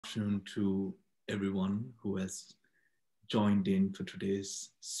afternoon to everyone who has joined in for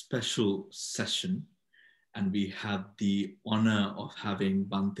today's special session. And we have the honor of having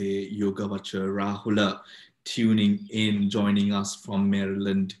Bhante Yogavachar Rahula tuning in, joining us from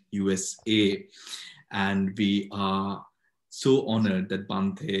Maryland, USA. And we are so honored that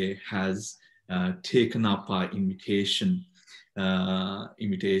Bhante has taken up our invitation and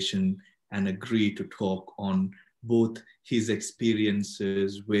agreed to talk on both his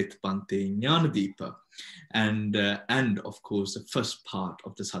experiences with Bhante Nanadipa and of course the first part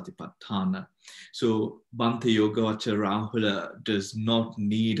of the Satipatthana. So Bhante Yogavachar Rahula does not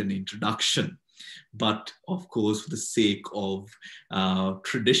need an introduction, but of course for the sake of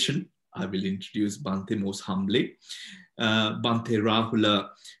tradition, I will introduce Bhante most humbly. Bhante Rahula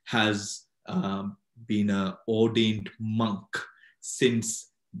has been an ordained monk since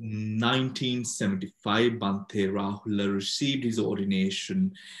 1975. Bhante Rahula received his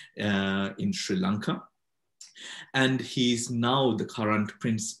ordination in Sri Lanka, and he's now the current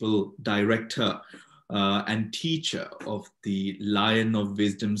principal director and teacher of the Lion of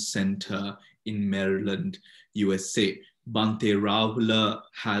Wisdom Center in Maryland, USA. Bhante Rahula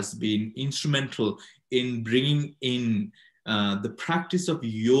has been instrumental in bringing in the practice of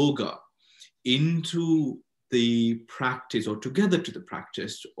yoga into the practice, or together to the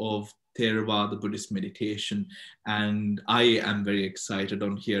practice of Theravada Buddhist meditation. And I am very excited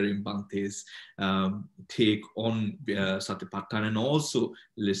on hearing Bhante's take on Satipatthana, and also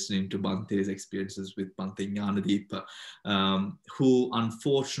listening to Bhante's experiences with Bhante Nanadipa, who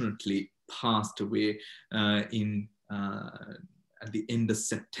unfortunately passed away at the end of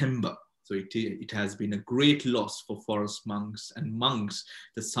September. So it has been a great loss for forest monks and monks,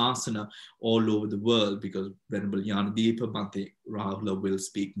 the sasana all over the world, because Venerable Nanadipa, Bhante Rahula will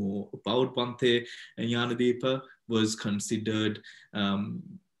speak more about Bhante Nanadipa, was considered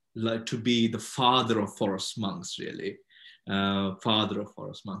to be the father of forest monks, really. Father of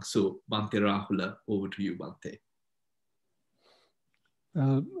forest monks. So Bhante Rahula, over to you, Bhante.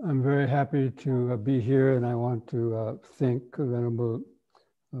 I'm very happy to be here, and I want to thank Venerable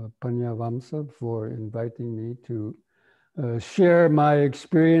Panyavamsa for inviting me to share my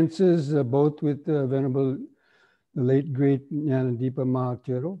experiences both with Venerable, the late great Nanadipa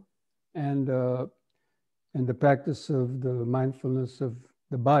Mahatero, and the practice of the mindfulness of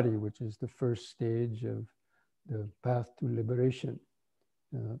the body, which is the first stage of the path to liberation.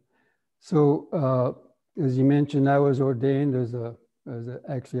 As you mentioned, I was ordained as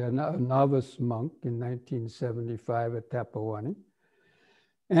actually a novice monk in 1975 at Tapawani.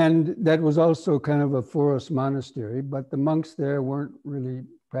 And that was also kind of a forest monastery, but the monks there weren't really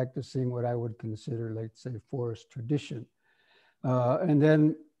practicing what I would consider, let's say, forest tradition. And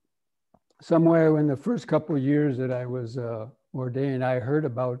then somewhere in the first couple of years that I was ordained, I heard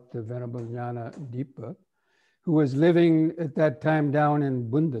about the Venerable Nanadipa, who was living at that time down in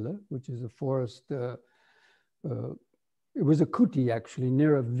Bundala, which is a forest, it was a kuti actually,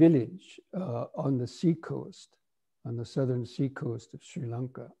 near a village on the seacoast, on the southern seacoast of Sri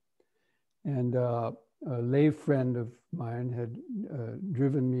Lanka. And a lay friend of mine had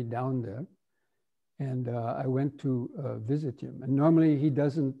driven me down there, and I went to visit him. And normally he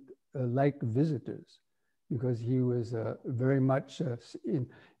doesn't like visitors because he was very much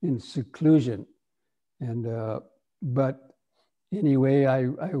in seclusion. And but anyway,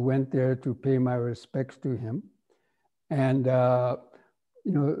 I went there to pay my respects to him. And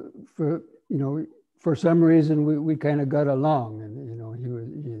for some reason, we kind of got along, and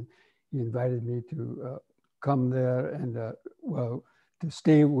he invited me to come there and to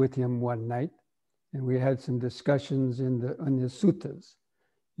stay with him one night, and we had some discussions on the suttas.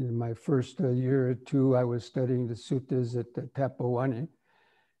 In my first year or two, I was studying the suttas at the Tapawani,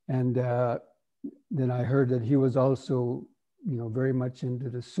 and then I heard that he was also, very much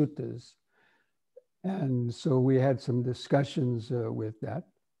into the suttas, and so we had some discussions with that.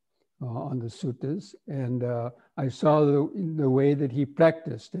 On the suttas, and I saw the way that he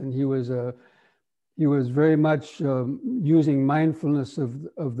practiced, and he was very much using mindfulness of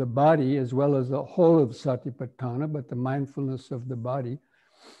the body as well as the whole of Satipatthana, but the mindfulness of the body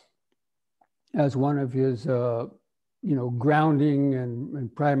as one of his grounding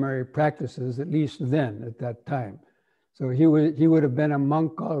and primary practices, at least then at that time. So he would have been a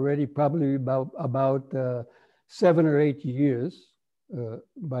monk already, probably about 7 or 8 years.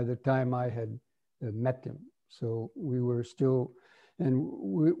 By the time I had met him. So we were still, and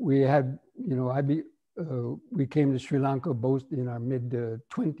we had, we came to Sri Lanka both in our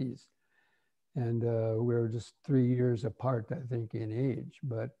mid-20s, and we were just 3 years apart, I think, in age.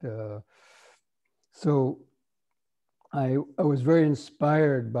 But so I was very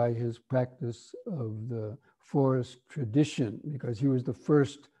inspired by his practice of the forest tradition, because he was the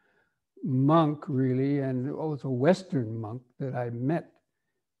first monk, really, and also Western monk that I met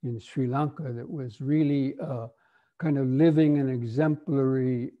in Sri Lanka that was really kind of living an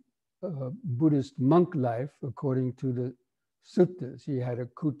exemplary Buddhist monk life according to the suttas. He had a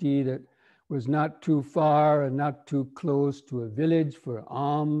kuti that was not too far and not too close to a village for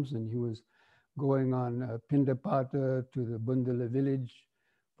alms, and he was going on Pindapata to the Bundala village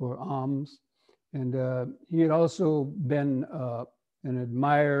for alms. And he had also been an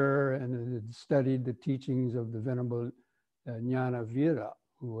admirer and had studied the teachings of the Venerable Nanadipa,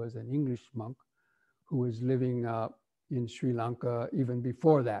 who was an English monk who was living in Sri Lanka even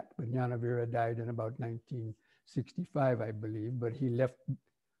before that. But Nanadipa died in about 1965, I believe, but he left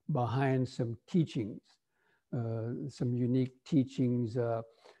behind some teachings, some unique teachings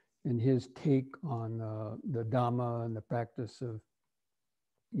in his take on the Dhamma and the practice of,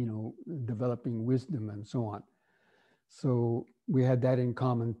 developing wisdom and so on. So we had that in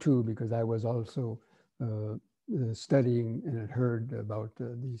common too, because I was also studying and had heard about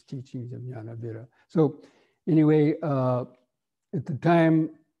these teachings of Nanadipa. So anyway, at the time,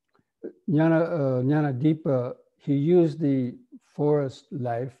 Nanadipa, he used the forest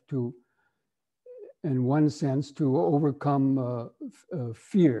life to, in one sense, to overcome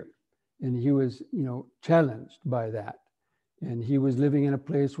fear. And he was, challenged by that. And he was living in a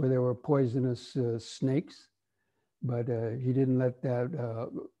place where there were poisonous snakes, but he didn't let that,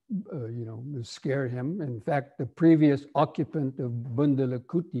 scare him. In fact, the previous occupant of Bundala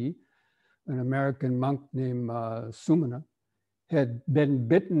Kuti, an American monk named Sumana, had been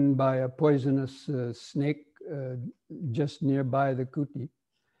bitten by a poisonous snake just nearby the kuti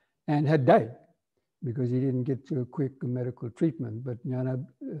and had died because he didn't get to a quick medical treatment. But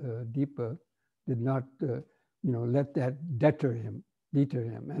Nanadipa did not, let that deter him.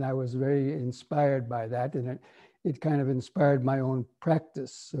 And I was very inspired by that. And it kind of inspired my own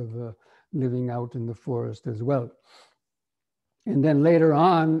practice of living out in the forest as well. And then later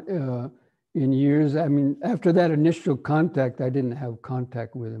on in years, after that initial contact, I didn't have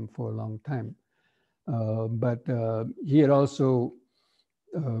contact with him for a long time. But he had also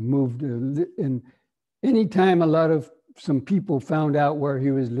moved, and anytime some people found out where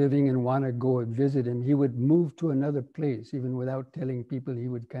he was living and want to go and visit him, he would move to another place, even without telling people. He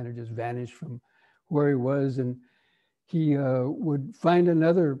would kind of just vanish from where he was, and he would find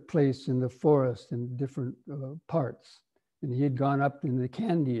another place in the forest in different parts. And he had gone up in the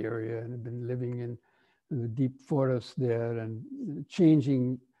Kandy area and had been living in the deep forest there and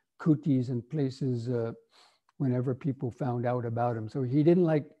changing kutis and places whenever people found out about him. So he didn't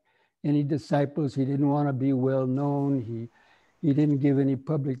like any disciples. He didn't want to be well known. He didn't give any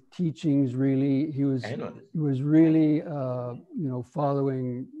public teachings, really. He was really,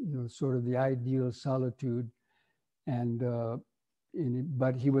 following, sort of the ideal solitude.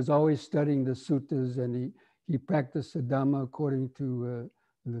 But he was always studying the suttas, and he practiced the Dhamma according to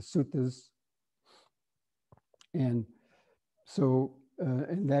the suttas. And so,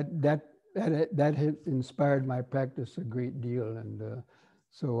 and that had inspired my practice a great deal. And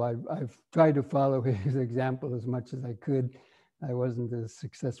so I've tried to follow his example as much as I could. I wasn't as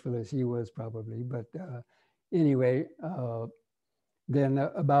successful as he was probably, but anyway, then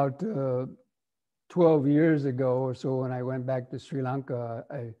about 12 years ago or so, when I went back to Sri Lanka,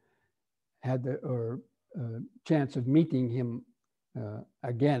 I had the chance of meeting him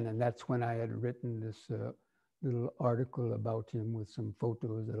again, and that's when I had written this little article about him with some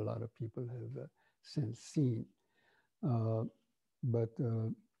photos that a lot of people have since seen. But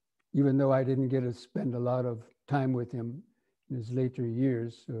even though I didn't get to spend a lot of time with him in his later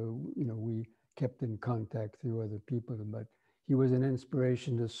years, we kept in contact through other people. But he was an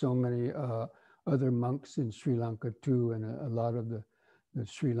inspiration to so many other monks in Sri Lanka too, and a lot of the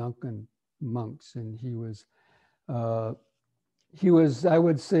Sri Lankan monks. And he was, I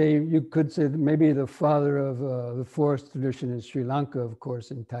would say, you could say maybe the father of the forest tradition in Sri Lanka. Of course,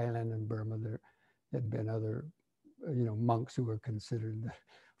 in Thailand and Burma, there had been other, monks who were considered the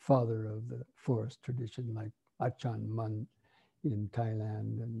father of the forest tradition, like Achan Mun in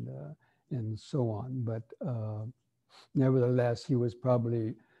Thailand and so on. But nevertheless, he was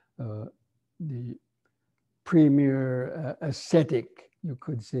probably the premier ascetic, you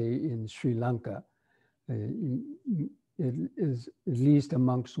could say, in Sri Lanka. It is at least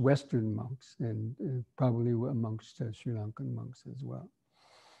amongst Western monks, and probably amongst Sri Lankan monks as well.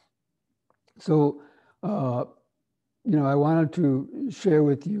 So, I wanted to share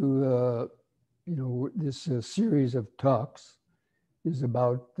with you, this series of talks is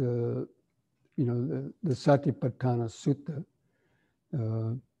about, the Satipatthana Sutta,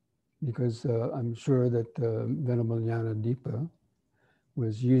 because I'm sure that Venerable Nanadipa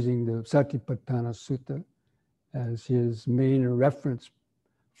was using the Satipatthana Sutta as his main reference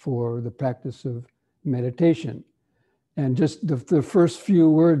for the practice of meditation. And just the first few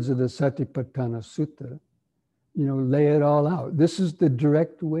words of the Satipatthana Sutta, lay it all out. This is the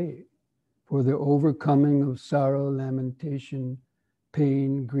direct way for the overcoming of sorrow, lamentation,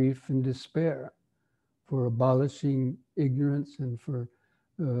 pain, grief, and despair, for abolishing ignorance, and for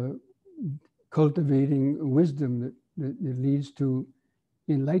cultivating wisdom that leads to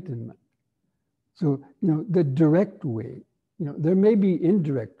enlightenment. So, the direct way, there may be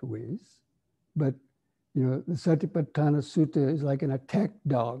indirect ways, but, the Satipatthana Sutta is like an attack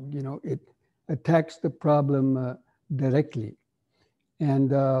dog, it attacks the problem directly.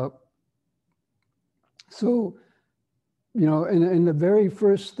 And so, in the very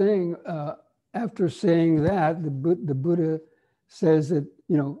first thing, after saying that, the Buddha says that,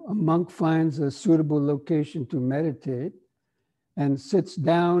 a monk finds a suitable location to meditate and sits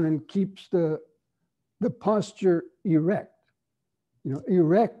down and keeps the posture erect.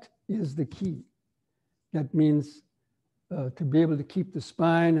 Erect is the key. That means to be able to keep the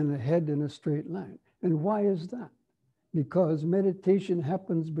spine and the head in a straight line. And why is that? Because meditation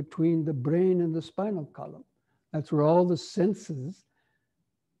happens between the brain and the spinal column. That's where all the senses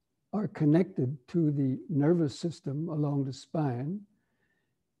are connected to the nervous system along the spine.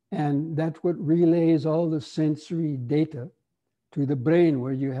 And that's what relays all the sensory data to the brain,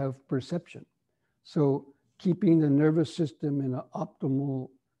 where you have perception. So keeping the nervous system in an optimal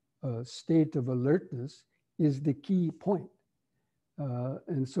state of alertness is the key point.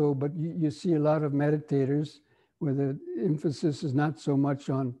 And so, but you see a lot of meditators where the emphasis is not so much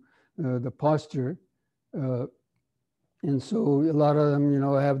on the posture. And so a lot of them,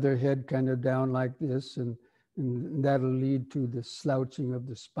 have their head kind of down like this, and that'll lead to the slouching of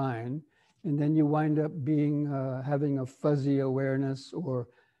the spine. And then you wind up having a fuzzy awareness, or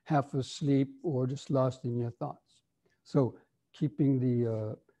half asleep, or just lost in your thoughts. So keeping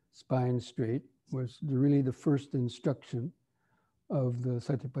the spine straight was really the first instruction of the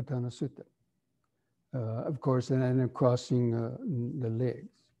Satipatthana Sutta. Of course, and then crossing the legs.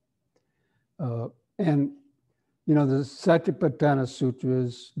 And, the Satipatthana Sutra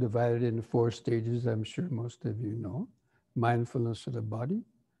is divided into 4 stages, I'm sure most of you know. Mindfulness of the body,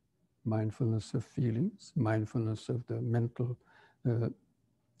 mindfulness of feelings, mindfulness of the mental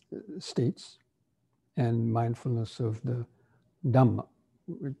states, and mindfulness of the Dhamma.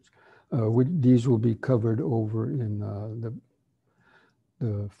 These will be covered over in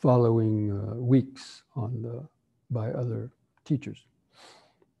the following weeks by other teachers.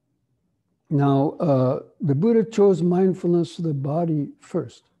 Now, the Buddha chose mindfulness of the body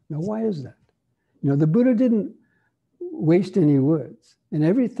first. Now, why is that? The Buddha didn't waste any words, and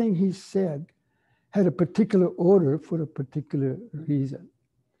everything he said had a particular order for a particular reason.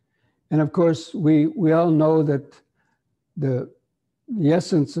 And of course, we all know that the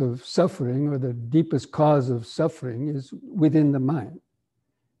essence of suffering, or the deepest cause of suffering, is within the mind,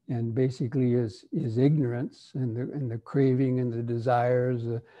 and basically is ignorance and the craving and the desires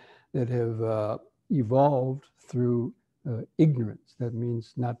that have evolved through ignorance. That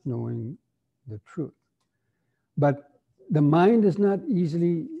means not knowing the truth. But the mind is not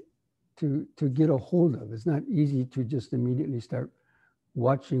easily to get a hold of. It's not easy to just immediately start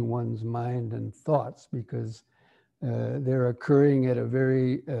watching one's mind and thoughts, because they're occurring at a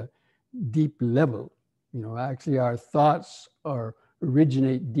very deep level. Actually our thoughts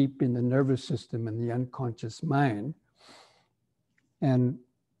originate deep in the nervous system and the unconscious mind. And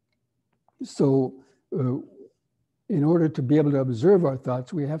so in order to be able to observe our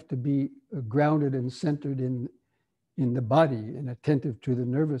thoughts, we have to be grounded and centered in the body and attentive to the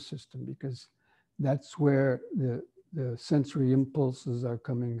nervous system, because that's where the sensory impulses are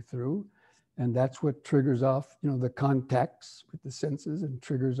coming through. And that's what triggers off, the contacts with the senses, and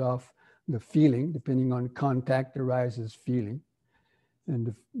triggers off the feeling. Depending on contact arises feeling.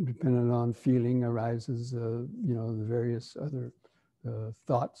 And depending on feeling arises, the various other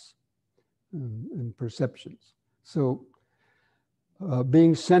thoughts and perceptions. So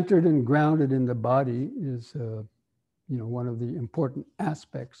being centered and grounded in the body is, one of the important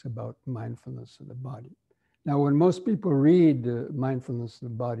aspects about mindfulness of the body. Now, when most people read mindfulness of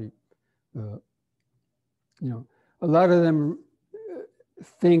the body, a lot of them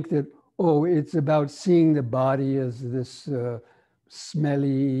think that, it's about seeing the body as this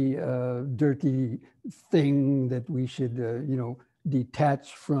smelly, dirty thing that we should,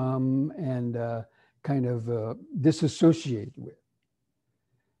 detach from and kind of disassociate with.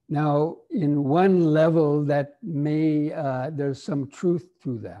 Now, in one level, that may, there's some truth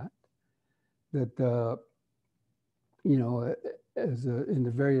to that, you know, in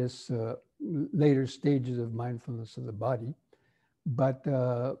the various later stages of mindfulness of the body. But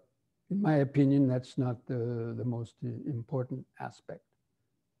in my opinion, that's not the most important aspect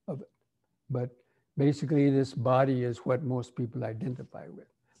of it. But basically, this body is what most people identify with.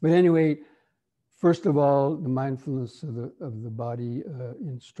 But anyway, first of all, the mindfulness of the body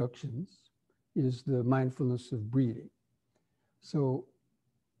instructions is the mindfulness of breathing. So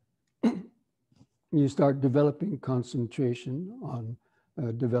you start developing concentration on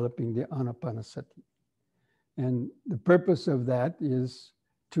developing the anapanasati. And the purpose of that is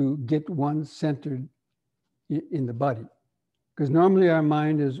to get one centered in the body. Because normally our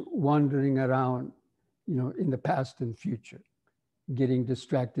mind is wandering around, you know, in the past and future, getting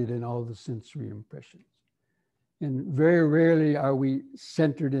distracted in all the sensory impressions. And very rarely are we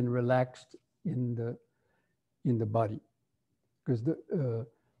centered and relaxed in the body. Because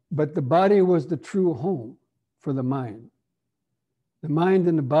but the body was the true home for the mind. The mind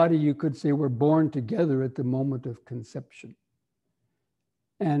and the body, you could say, were born together at the moment of conception.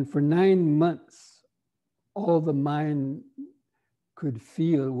 And for 9 months, all the mind could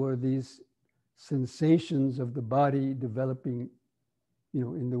feel were these sensations of the body developing, you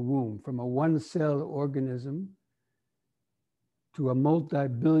know, in the womb, from a one-cell organism to a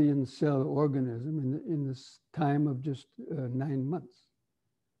multi-billion cell organism in this time of just 9 months.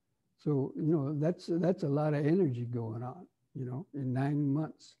 So, you know, that's a lot of energy going on, you know, in 9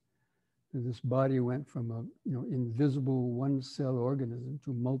 months. This body went from a, you know, invisible one-cell organism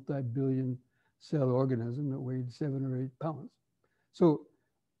to multi-billion cell organism that weighed 7 or 8 pounds. So,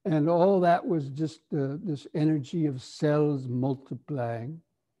 and all that was just this energy of cells multiplying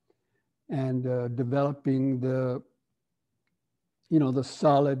and developing the, you know, the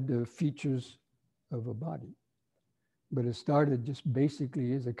solid features of a body. But it started just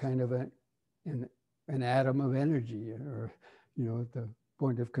basically as a kind of an atom of energy, or, you know, at the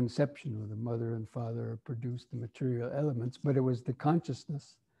point of conception where the mother and father produced the material elements, but it was the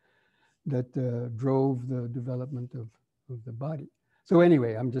consciousness that drove the development of the body. So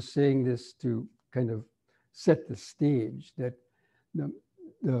anyway, I'm just saying this to kind of set the stage that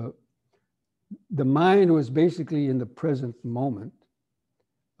the mind was basically in the present moment,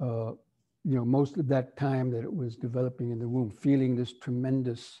 you know, most of that time that it was developing in the womb, feeling this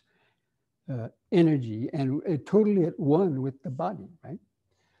tremendous energy and totally at one with the body, right?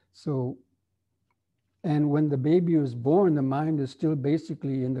 So, and when the baby was born, the mind is still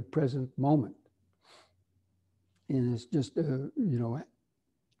basically in the present moment. And it's just, you know,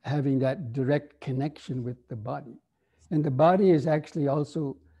 having that direct connection with the body. And the body is actually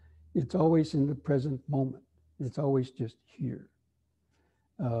also, it's always in the present moment. It's always just here.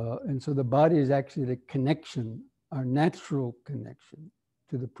 And so the body is actually the connection, our natural connection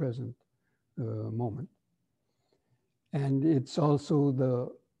to the present moment. And it's also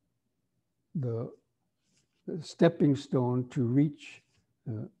the stepping stone to reach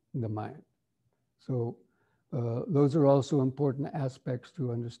the mind. So those are also important aspects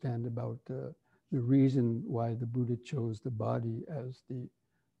to understand about the reason why the Buddha chose the body as the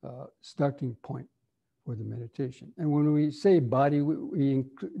starting point for the meditation. And when we say body,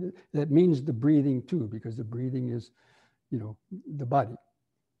 that means the breathing too, because the breathing is, you know, the body.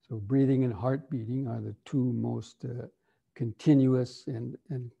 So breathing and heart beating are the two most continuous and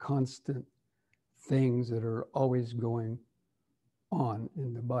constant things that are always going on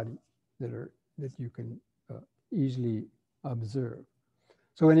in the body that you can easily observe.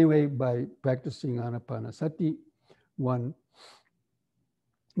 So anyway, by practicing anapanasati, one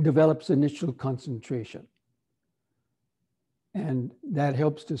develops initial concentration. And that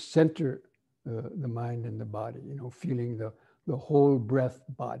helps to center the mind and the body, you know, feeling the whole breath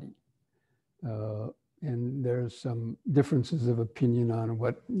body. And there's some differences of opinion on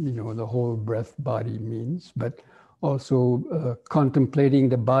what, you know, the whole breath body means, but also contemplating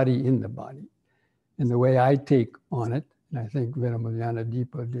the body in the body. And the way I take on it, and I think Venerable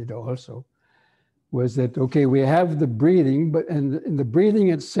Nanadipa did also, was that, okay, we have the breathing, but and the breathing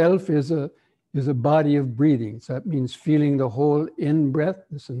itself is a body of breathing. So that means feeling the whole in-breath,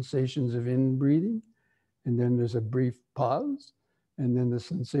 the sensations of in-breathing, and then there's a brief pause, and then the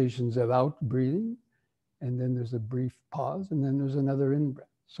sensations of out-breathing, and then there's a brief pause, and then there's another in-breath.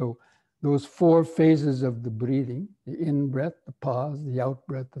 So those 4 phases of the breathing, the in-breath, the pause, the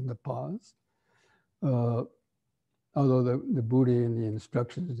out-breath, and the pause, although the Buddha in the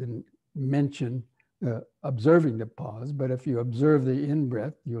instructions didn't mention observing the pause, but if you observe the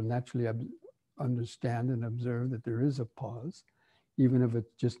in-breath, you'll naturally understand and observe that there is a pause. even if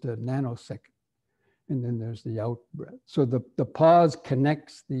it's just a nanosecond. And then there's the out breath. So the pause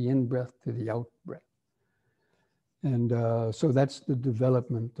connects the in breath to the out breath. And so that's the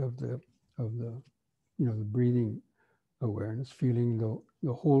development of the the breathing awareness, feeling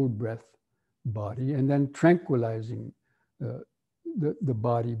the whole breath body, and then tranquilizing the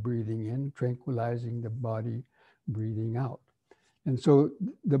body breathing in, tranquilizing the body breathing out. And so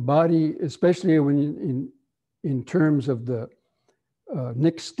the body, especially when in terms of the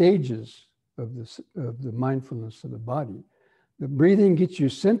next stages of the mindfulness of the body, the breathing gets you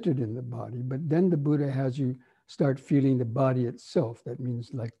centered in the body, but then the Buddha has you start feeling the body itself. That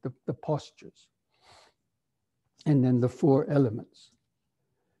means like the postures. And then the 4 elements.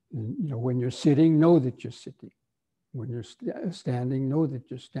 And, when you're sitting, know that you're sitting. When you're standing, know that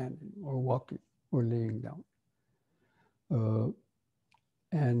you're standing or walking or laying down.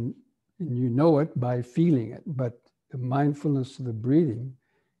 And you know it by feeling it, but the mindfulness of the breathing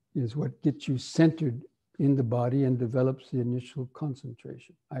is what gets you centered in the body and develops the initial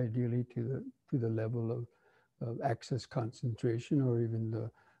concentration, ideally to the level of access concentration or even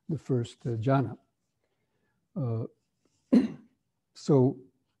the first jhana. So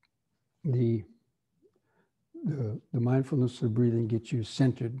the mindfulness of breathing gets you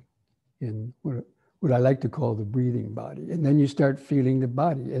centered in what I like to call the breathing body. And then you start feeling the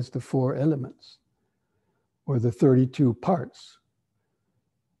body as the 4 elements or the 32 parts.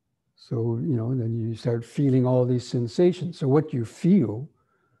 So, then you start feeling all these sensations. So what you feel,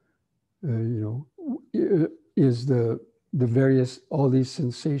 is the various, all these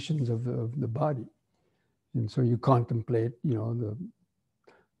sensations of the body. And so you contemplate, the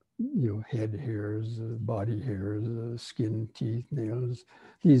head hairs, body hairs, skin, teeth, nails,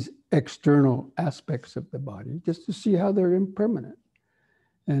 these external aspects of the body, just to see how they're impermanent.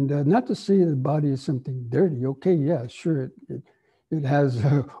 And not to say the body is something dirty. Okay, yeah, sure, it has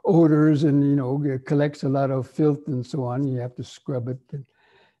odors and, it collects a lot of filth and so on. You have to scrub it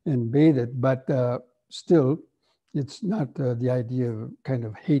and bathe it. But still, it's not the idea of kind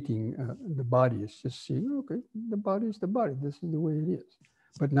of hating the body. It's just seeing, okay, the body is the body. This is the way it is.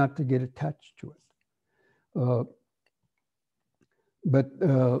 But not to get attached to it. But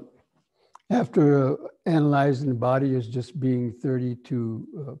after analyzing the body as just being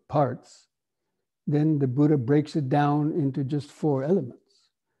 32 parts, then the Buddha breaks it down into just 4 elements.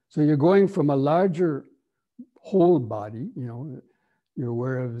 So you're going from a larger whole body, you're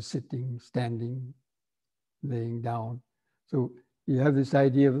aware of sitting, standing, laying down. So you have this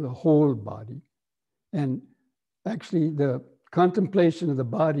idea of the whole body. And actually the contemplation of the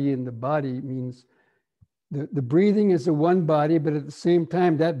body in the body means the breathing is the one body, but at the same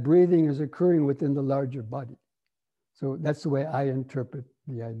time, that breathing is occurring within the larger body. So that's the way I interpret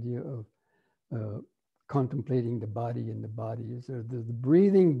the idea of contemplating the body in the body. Is the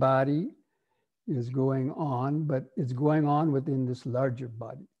breathing body is going on, but it's going on within this larger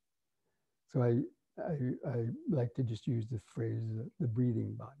body. So I like to just use the phrase, the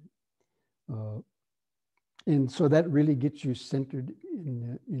breathing body. And so that really gets you centered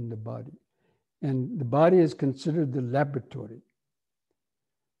in the body. And the body is considered the laboratory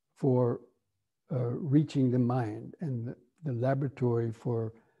for reaching the mind and the laboratory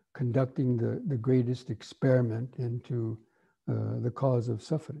for conducting the greatest experiment into the cause of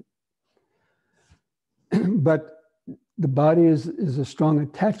suffering. But the body is a strong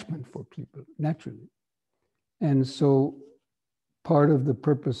attachment for people, naturally. And so part of the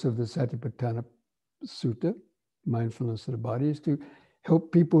purpose of the Satipatthana Sutta, mindfulness of the body, is to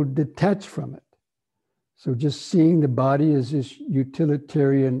help people detach from it. So just seeing the body as this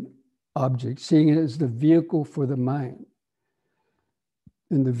utilitarian object, seeing it as the vehicle for the mind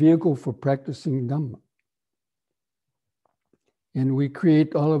and the vehicle for practicing Dhamma. And we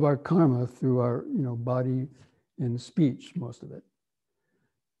create all of our karma through our, body and speech, most of it.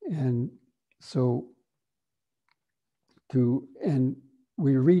 And so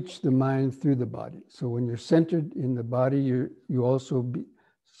we reach the mind through the body. So when you're centered in the body, you also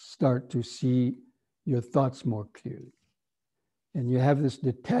start to see your thoughts more clearly. And you have this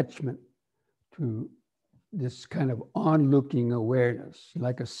detachment to this kind of onlooking awareness,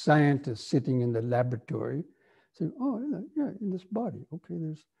 like a scientist sitting in the laboratory, saying, oh, yeah, in this body, okay,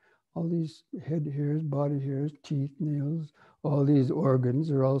 there's all these head hairs, body hairs, teeth, nails, all these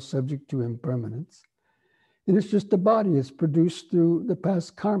organs are all subject to impermanence. And it's just the body. It's produced through the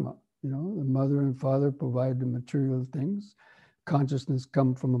past karma. The mother and father provide the material things. Consciousness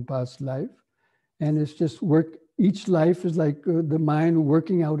come from a past life. And it's just work. Each life is like the mind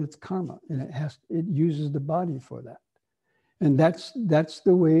working out its karma. And it uses the body for that. And that's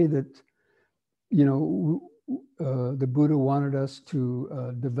the way that, the Buddha wanted us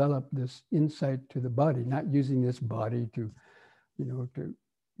to develop this insight to the body, not using this body to, to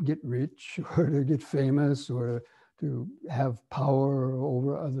get rich or to get famous or to have power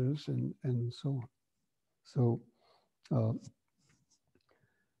over others and so on. So,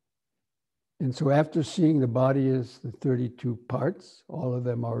 and so after seeing the body as the 32 parts, all of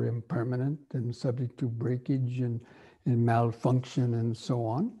them are impermanent and subject to breakage and malfunction and so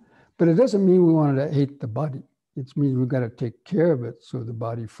on. But it doesn't mean we want to hate the body. It means we've got to take care of it so the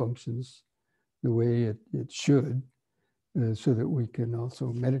body functions the way it should, so that we can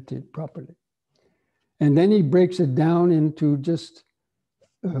also meditate properly. And then he breaks it down into just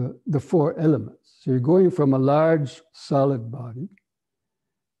the 4 elements. So you're going from a large solid body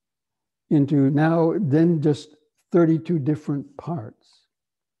into now then just 32 different parts.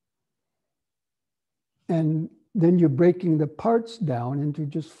 And then you're breaking the parts down into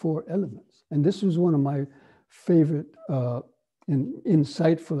just 4 elements. And this was one of my favorite and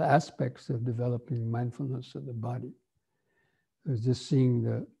insightful aspects of developing mindfulness of the body. It was just seeing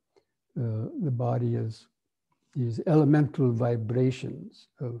the body as these elemental vibrations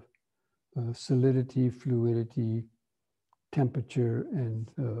of solidity, fluidity, temperature, and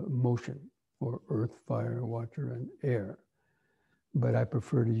motion, or earth, fire, water, and air. But I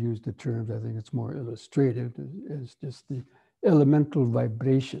prefer to use the terms, I think it's more illustrative, as just the elemental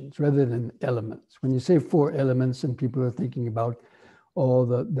vibrations rather than elements. When you say 4 elements, and people are thinking about all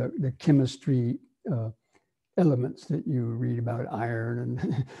the chemistry elements that you read about, iron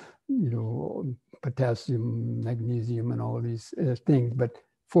and potassium, magnesium, and all these things. But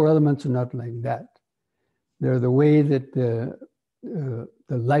 4 elements are not like that. They're the way that the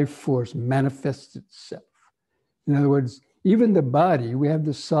life force manifests itself. In other words, even the body, we have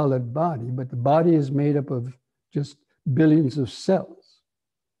the solid body, but the body is made up of just billions of cells.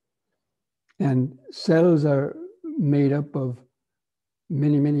 And cells are made up of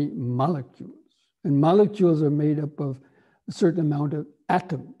many, many molecules. And molecules are made up of a certain amount of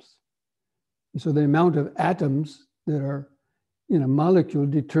atoms. And so the amount of atoms that are in a molecule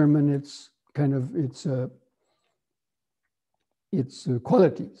determine its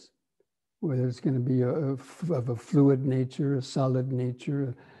qualities, whether it's going to be of a fluid nature, a solid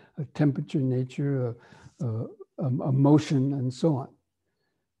nature, a temperature nature, a motion, and so on.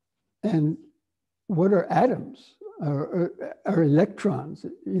 And what are atoms? Are electrons,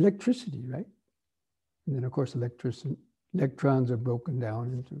 electricity, right? And then, of course, electrons are broken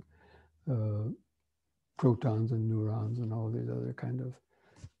down into protons and neurons and all these other kind of,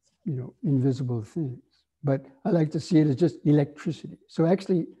 invisible things. But I like to see it as just electricity. So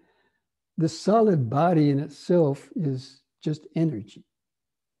actually, the solid body in itself is just energy.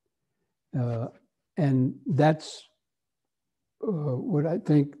 And that's what I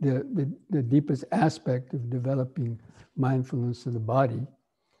think the deepest aspect of developing mindfulness of the body.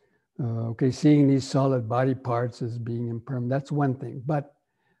 Seeing these solid body parts as being impermanent, that's one thing. But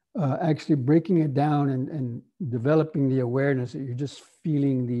actually breaking it down and developing the awareness that you're just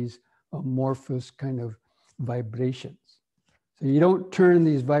feeling these amorphous kind of vibrations. So you don't turn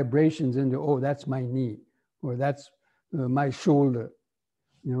these vibrations into, oh, that's my knee, or that's my shoulder.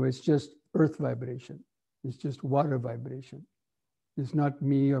 It's just earth vibration. It's just water vibration. It's not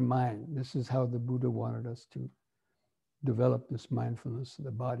me or mine. This is how the Buddha wanted us to develop this mindfulness of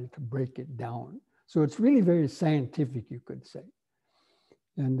the body, to break it down. So it's really very scientific, you could say.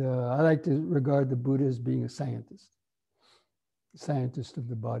 And I like to regard the Buddha as being a scientist of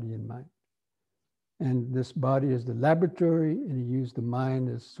the body and mind. And this body is the laboratory, and he used the mind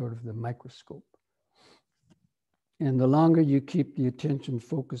as sort of the microscope. And the longer you keep the attention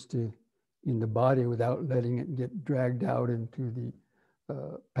focused in the body without letting it get dragged out into the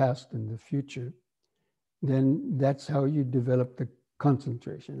past and the future, then that's how you develop the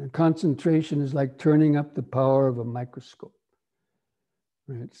concentration. And concentration is like turning up the power of a microscope,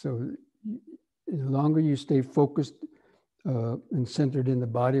 right? So the longer you stay focused and centered in the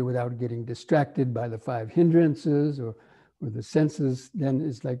body without getting distracted by the 5 hindrances or the senses, then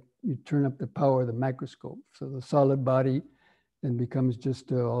it's like you turn up the power of the microscope. So the solid body then becomes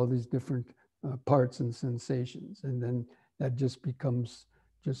just all these different parts and sensations. And then that just becomes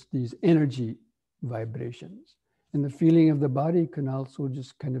just these energy vibrations. And the feeling of the body can also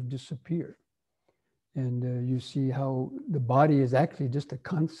just kind of disappear. And you see how the body is actually just a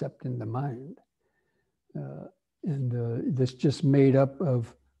concept in the mind. And that's just made up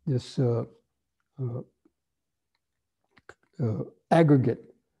of this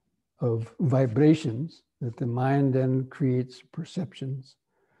aggregate of vibrations that the mind then creates perceptions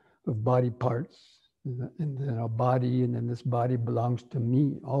of body parts, and then a body, and then this body belongs to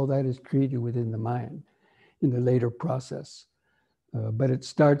me. All that is created within the mind. in the later process. But it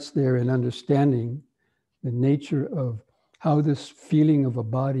starts there in understanding the nature of how this feeling of a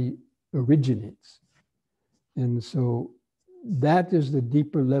body originates. And so that is the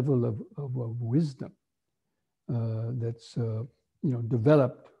deeper level of wisdom that's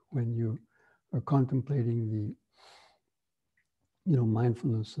developed when you are contemplating the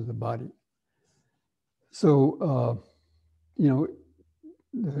mindfulness of the body. So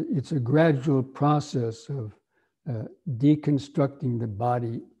it's a gradual process of deconstructing the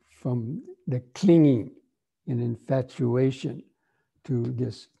body from the clinging and infatuation to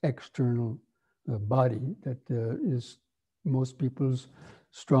this external body that is most people's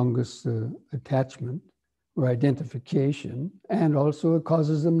strongest attachment or identification, and also it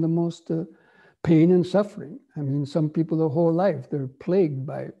causes them the most pain and suffering. I mean, some people their whole life, they're plagued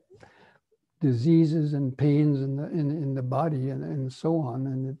by diseases and pains in the body and so on,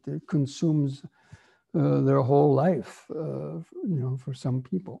 and it consumes their whole life, for some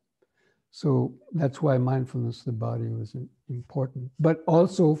people. So that's why mindfulness of the body was important, but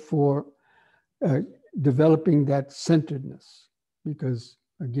also for developing that centeredness, because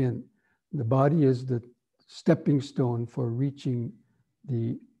again, the body is the stepping stone for reaching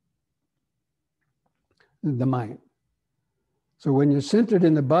the mind. So when you're centered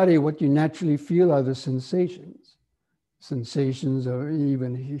in the body, what you naturally feel are the sensations. Sensations, or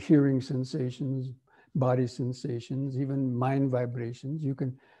even hearing sensations, body sensations, even mind vibrations. You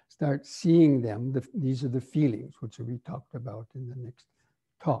can start seeing them. These are the feelings, which we talked about in the next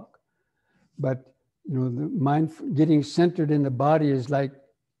talk. But the mind getting centered in the body is like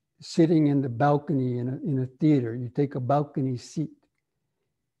sitting in the balcony in a theater. You take a balcony seat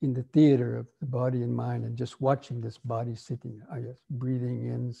in the theater of the body and mind and just watching this body sitting, I guess, breathing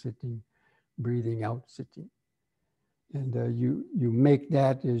in, sitting, breathing out, sitting. And you make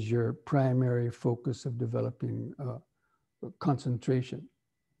that as your primary focus of developing concentration.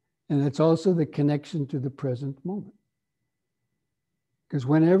 And it's also the connection to the present moment. Because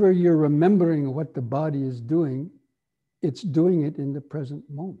whenever you're remembering what the body is doing, it's doing it in the present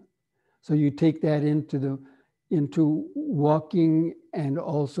moment. So you take that into walking and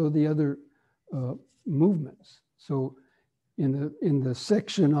also the other movements. So in the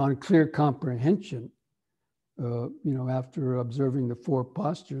section on clear comprehension, after observing the 4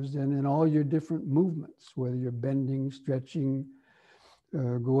 postures, then in all your different movements, whether you're bending, stretching,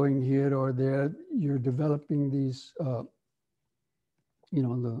 going here or there, you're developing these,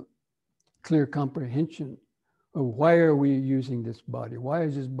 the clear comprehension of why are we using this body? Why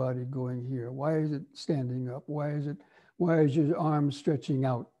is this body going here? Why is it standing up? Why is your arm stretching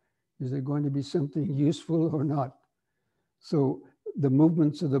out? Is it going to be something useful or not? So the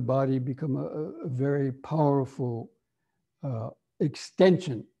movements of the body become a very powerful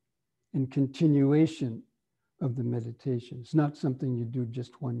extension and continuation of the meditation. It's not something you do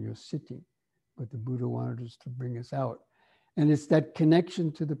just when you're sitting, but the Buddha wanted us to bring us out. And it's that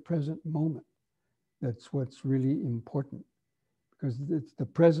connection to the present moment that's what's really important, because it's the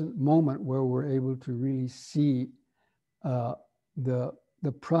present moment where we're able to really see the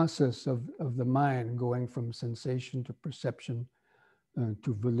process of the mind going from sensation to perception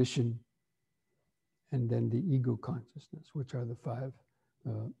to volition, and then the ego consciousness, which are the 5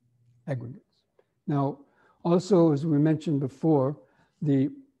 aggregates. Now, also, as we mentioned before, the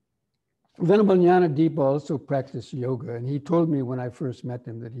Venerable Nanadipa also practiced yoga, and he told me when I first met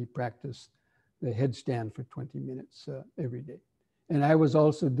him that he practiced the headstand for 20 minutes every day. And I was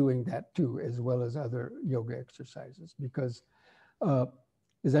also doing that too, as well as other yoga exercises, because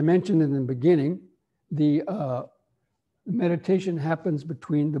as I mentioned in the beginning, the meditation happens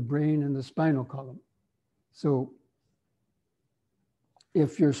between the brain and the spinal column. So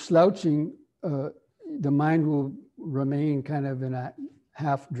if you're slouching, the mind will remain kind of in a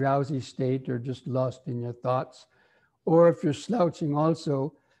half drowsy state or just lost in your thoughts. Or if you're slouching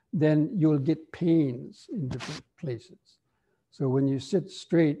also, then you'll get pains in different places. So when you sit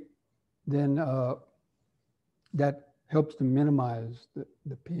straight, then that helps to minimize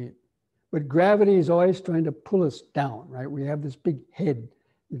the pain. But gravity is always trying to pull us down, right? We have this big head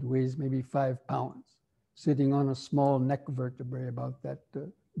that weighs maybe 5 pounds, sitting on a small neck vertebrae about that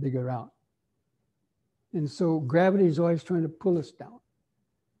big around. And so gravity is always trying to pull us down.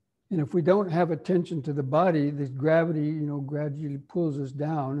 And if we don't have attention to the body, this gravity, gradually pulls us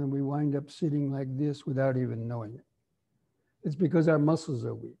down, and we wind up sitting like this without even knowing it. It's because our muscles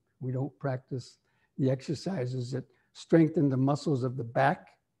are weak. We don't practice the exercises that strengthen the muscles of the back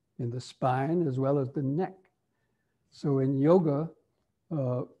and the spine, as well as the neck. So in yoga,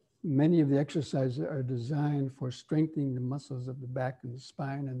 many of the exercises are designed for strengthening the muscles of the back and the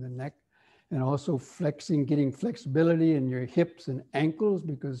spine and the neck, and also flexing, getting flexibility in your hips and ankles,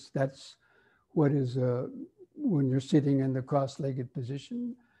 because that's what is, when you're sitting in the cross-legged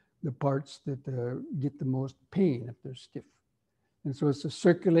position, the parts that get the most pain if they're stiff. And so it's the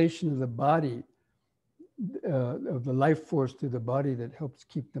circulation of the body, of the life force to the body, that helps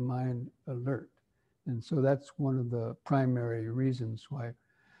keep the mind alert. And so that's one of the primary reasons why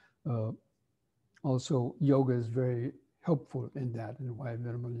also yoga is very helpful in that, and why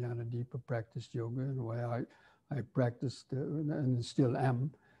Venerable Nanadipa practiced yoga, and why I practiced and still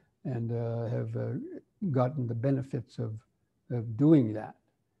am, and have gotten the benefits of doing that.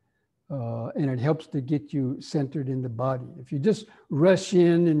 And it helps to get you centered in the body. If you just rush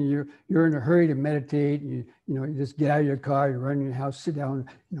in and you're in a hurry to meditate, you just get out of your car, you run in your house, sit down,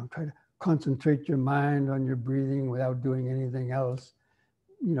 try to concentrate your mind on your breathing without doing anything else,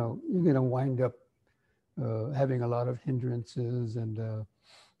 you're going to wind up having a lot of hindrances, and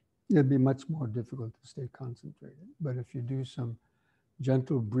it'll be much more difficult to stay concentrated. But if you do some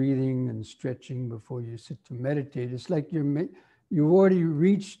gentle breathing and stretching before you sit to meditate, it's like you've already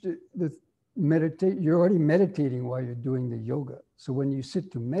reached the meditate. You're already meditating while you're doing the yoga. So when you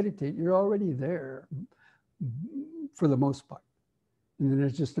sit to meditate, you're already there for the most part. And then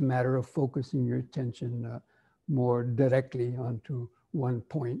it's just a matter of focusing your attention more directly onto one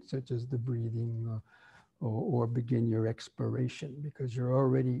point, such as the breathing, or begin your exploration, because you're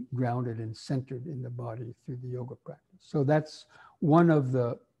already grounded and centered in the body through the yoga practice. So that's one of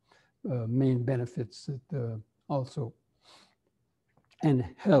the main benefits that also, and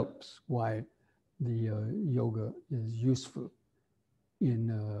helps why the yoga is useful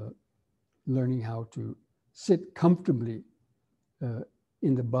in learning how to sit comfortably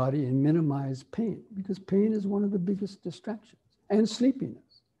in the body and minimize pain, because pain is one of the biggest distractions, and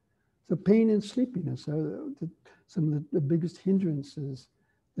sleepiness. So pain and sleepiness are some of the biggest hindrances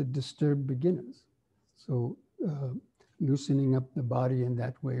that disturb beginners. So loosening up the body in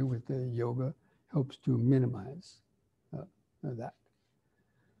that way with the yoga helps to minimize that.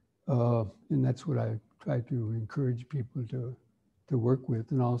 And that's what I try to encourage people to work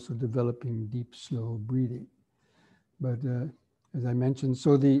with, and also developing deep, slow breathing. But as I mentioned,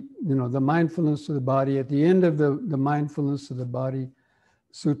 so the mindfulness of the body, at the end of the mindfulness of the body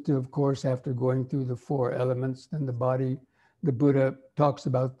sutta, of course, after going through the 4 elements, then the Buddha talks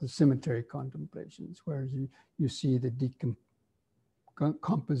about the cemetery contemplations, where you see the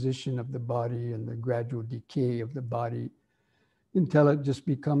decomposition of the body and the gradual decay of the body until it just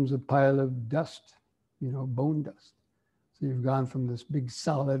becomes a pile of dust, bone dust. So you've gone from this big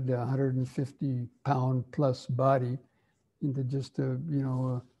solid 150-pound plus body into just a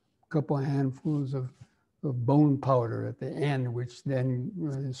couple of handfuls of bone powder at the end, which then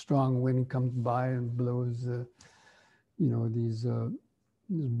a strong wind comes by and blows these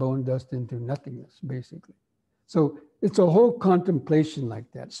bone dust into nothingness, basically. So it's a whole contemplation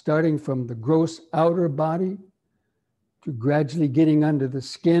like that, starting from the gross outer body to gradually getting under the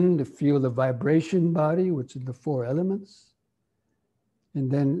skin to feel the vibration body, which is the 4 elements.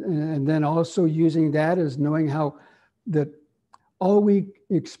 And then also using that as knowing how that all we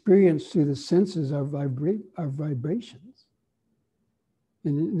experience through the senses are vibrations.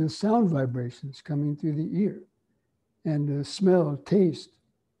 And the sound vibrations coming through the ear, and the smell, taste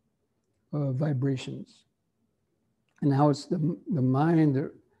vibrations. And how it's the mind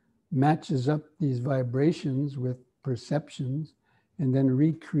that matches up these vibrations with perceptions, and then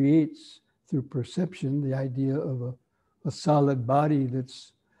recreates through perception the idea of a solid body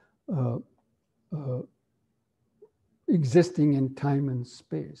that's existing in time and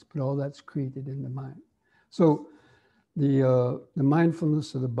space, but all that's created in the mind. So the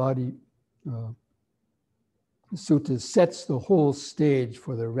mindfulness of the body sutta sets the whole stage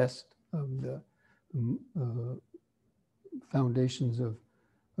for the rest of the foundations of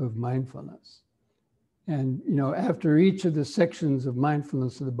mindfulness. And after each of the sections of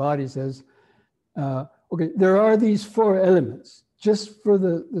mindfulness of the body says, okay, there are these 4 elements just for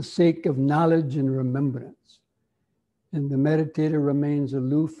the sake of knowledge and remembrance. And the meditator remains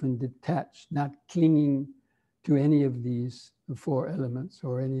aloof and detached, not clinging to any of these 4 elements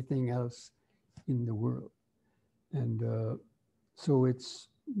or anything else in the world. And so it's,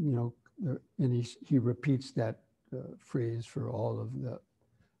 and he repeats that phrase for all of the,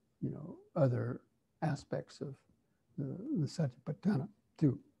 other aspects of the Satipatthana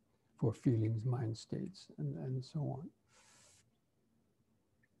too, for feelings, mind states, and so on.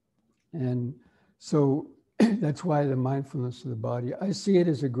 And so that's why the mindfulness of the body, I see it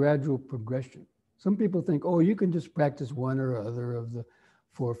as a gradual progression. Some people think, oh, you can just practice one or other of the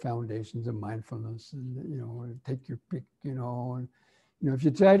 4 foundations of mindfulness, and take your pick, and if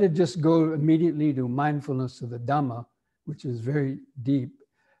you try to just go immediately to mindfulness of the Dhamma, which is very deep,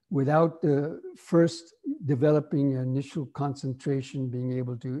 without first developing initial concentration, being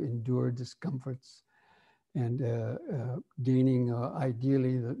able to endure discomforts, and gaining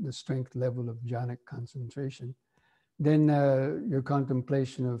ideally the strength level of jhanic concentration, then your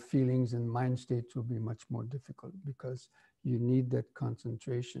contemplation of feelings and mind states will be much more difficult, because you need that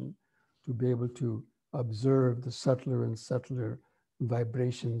concentration to be able to observe the subtler and subtler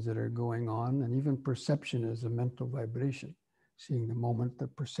vibrations that are going on. And even perception is a mental vibration, seeing the moment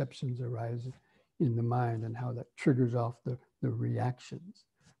that perceptions arise in the mind and how that triggers off the reactions.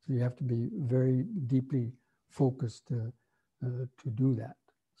 So you have to be very deeply focused to do that.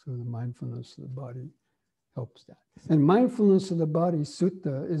 So the mindfulness of the body helps that. And mindfulness of the body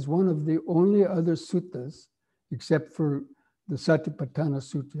sutta is one of the only other suttas, except for the Satipatthana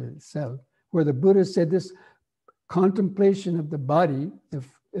Sutta itself, where the Buddha said this contemplation of the body,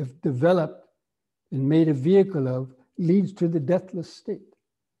 if developed and made a vehicle of, leads to the deathless state.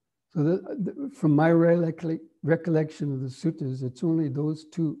 So from my recollection of the suttas, it's only those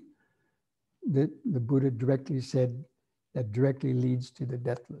two that the Buddha directly said that directly leads to the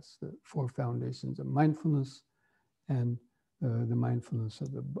deathless, the four foundations of mindfulness and the mindfulness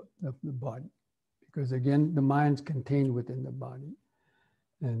of the body. Because again, the mind's contained within the body.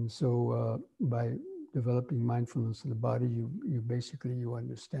 And so by developing mindfulness of the body, you basically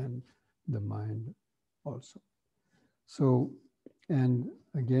understand the mind also. So, and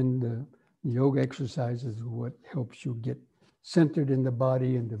again, the yoga exercises is what helps you get centered in the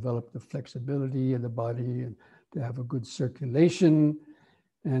body and develop the flexibility of the body, and to have a good circulation,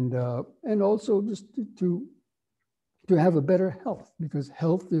 and also just to have a better health, because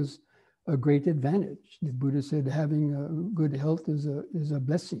health is a great advantage. The Buddha said having good health is a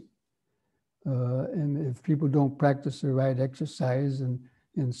blessing. And if people don't practice the right exercise and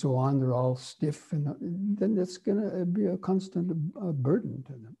so on, they're all stiff, and then it's going to be a constant burden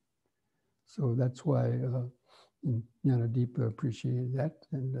to them. So that's why Nanadipa appreciated that,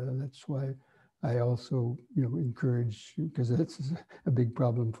 and that's why I also, encourage, because it's a big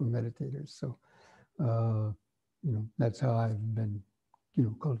problem for meditators. So, that's how I've been,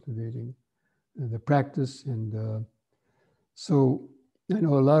 cultivating the practice. And so I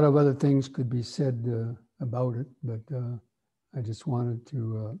know a lot of other things could be said about it, but I just wanted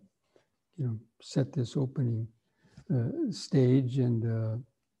to, set this opening stage, and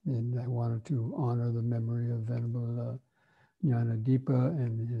I wanted to honor the memory of Venerable Nanadipa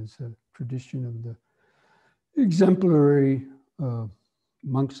and his tradition of the exemplary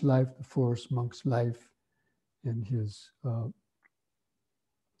monk's life, the forest monk's life, and his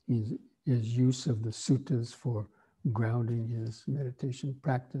use of the suttas for grounding his meditation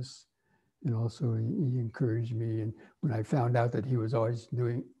practice. And also he encouraged me, and when I found out that he was always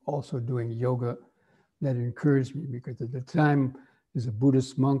doing yoga, that encouraged me, because at the time, as a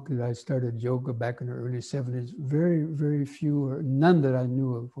Buddhist monk, that I started yoga back in the early 70s, very, very few or none that I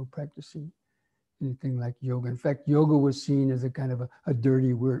knew of were practicing anything like yoga. In fact, yoga was seen as a kind of a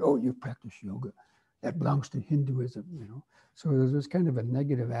dirty word. Oh, you practice yoga. That belongs to Hinduism, So there was kind of a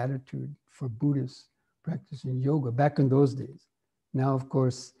negative attitude for Buddhists practicing yoga back in those days. Now, of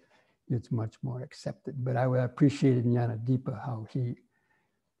course, it's much more accepted. But I appreciated Nanadipa, how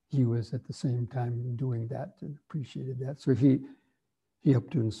he was at the same time doing that, and appreciated that. So he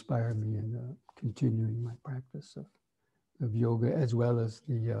helped to inspire me in continuing my practice of yoga, as well as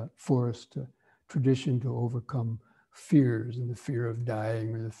the forest tradition to overcome fears, and the fear of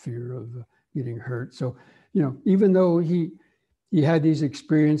dying or the fear of getting hurt. So, even though he had these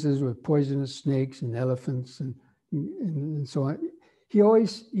experiences with poisonous snakes and elephants and so on,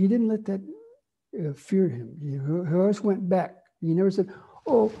 he didn't let that fear him. He always went back. He never said,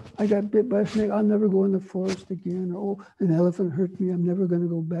 oh, I got bit by a snake, I'll never go in the forest again. Or, oh, an elephant hurt me, I'm never going to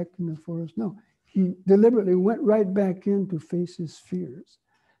go back in the forest. No, he deliberately went right back in to face his fears.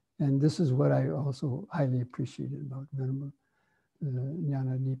 And this is what I also highly appreciated about Venerable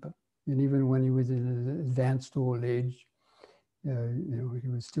Nanadipa. And even when he was in an advanced old age, he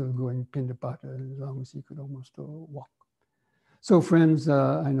was still going pindapata as long as he could almost walk. So friends,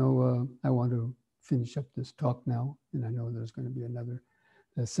 I know I want to finish up this talk now, and I know there's going to be another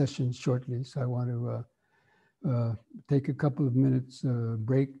session shortly. So I want to take a couple of minutes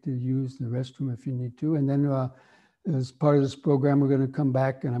break to use the restroom if you need to. And then as part of this program, we're going to come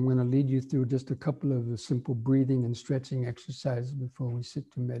back, and I'm going to lead you through just a couple of simple breathing and stretching exercises before we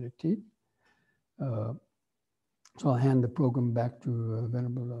sit to meditate. So I'll hand the program back to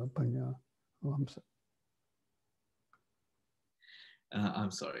Venerable Panya Vamsa. I'm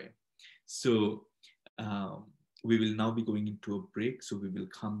sorry. So We will now be going into a break, so we will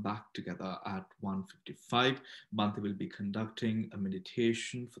come back together at 1:55. Bhante will be conducting a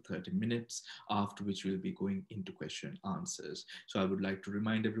meditation for 30 minutes, after which we'll be going into question and answers. So I would like to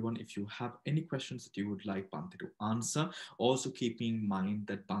remind everyone, if you have any questions that you would like Bhante to answer, also keeping in mind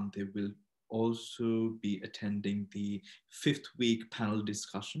that Bhante will also be attending the 5th week panel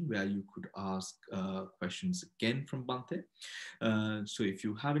discussion where you could ask questions again from Bhante. So if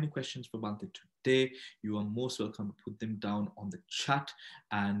you have any questions for Bhante today, you are most welcome to put them down on the chat,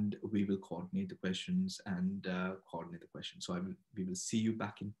 and we will coordinate the questions So we will see you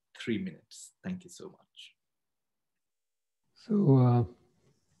back in 3 minutes. Thank you so much. So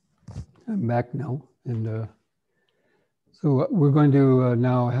I'm back now, and so we're going to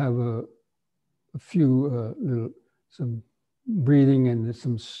now have a few some breathing and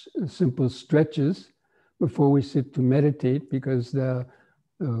some simple stretches before we sit to meditate, because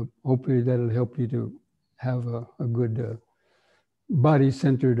hopefully that'll help you to have a good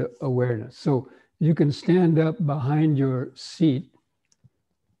body-centered awareness. So you can stand up behind your seat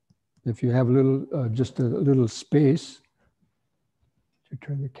if you have just a little space. To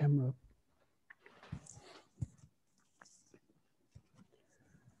turn the camera up.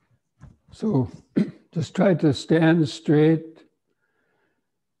 So just try to stand straight.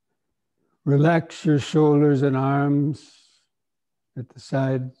 Relax your shoulders and arms at the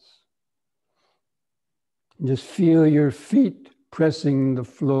sides. Just feel your feet pressing the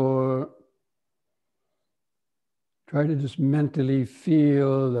floor. Try to just mentally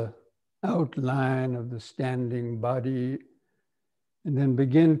feel the outline of the standing body, and then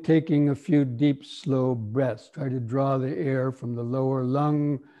begin taking a few deep, slow breaths. Try to draw the air from the lower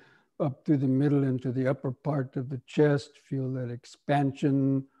lung up through the middle into the upper part of the chest. Feel that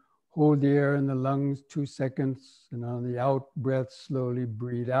expansion. Hold the air in the lungs 2 seconds, and on the out breath, slowly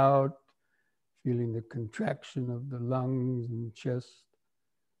breathe out, feeling the contraction of the lungs and chest.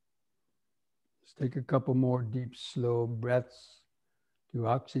 Just take a couple more deep, slow breaths to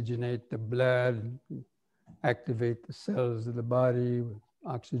oxygenate the blood, activate the cells of the body with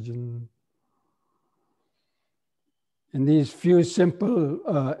oxygen. And these few simple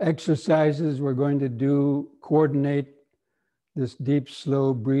exercises we're going to do coordinate this deep,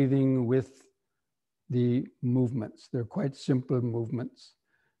 slow breathing with the movements. They're quite simple movements.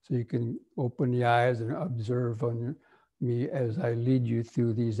 So you can open the eyes and observe on me as I lead you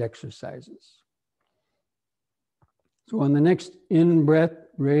through these exercises. So on the next in-breath,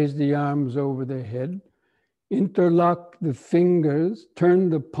 raise the arms over the head. Interlock the fingers, turn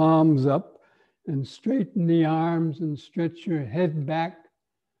the palms up, and straighten the arms and stretch your head back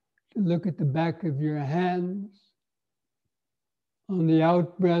to look at the back of your hands. On the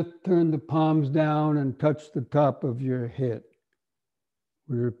out breath, turn the palms down and touch the top of your head.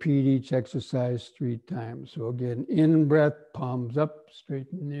 We repeat each exercise 3 times. So again, in breath, palms up,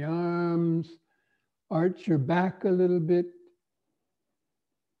 straighten the arms, arch your back a little bit.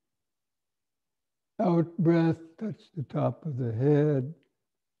 Out breath, touch the top of the head.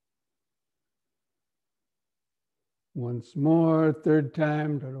 Once more, 3rd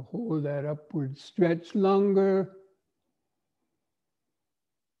time, try to hold that upward stretch longer.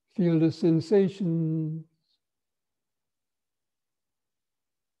 Feel the sensations.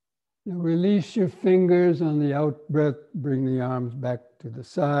 Now release your fingers on the out breath, bring the arms back to the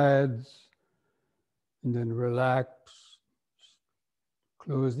sides, and then relax.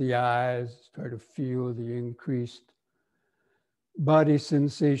 Close the eyes, try to feel the increased body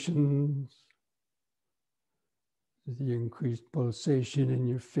sensations, the increased pulsation in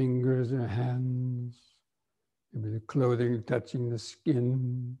your fingers and hands, maybe the clothing touching the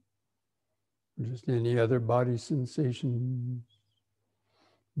skin, or just any other body sensations.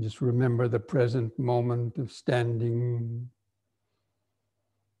 Just remember the present moment of standing.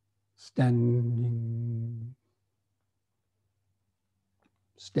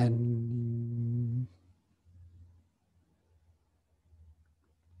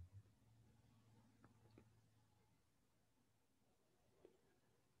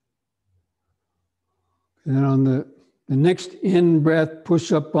 And then on the next in-breath,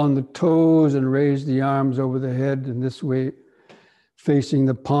 push up on the toes and raise the arms over the head in this way, facing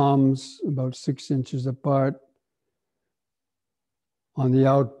the palms about 6 inches apart. On the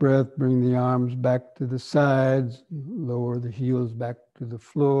out-breath, bring the arms back to the sides, lower the heels back to the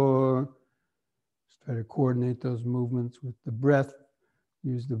floor. Just try to coordinate those movements with the breath.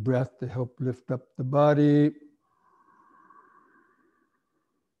 Use the breath to help lift up the body.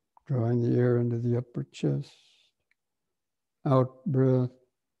 Drawing the air into the upper chest. Out breath.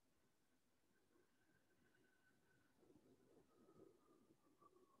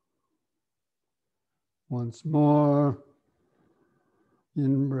 Once more.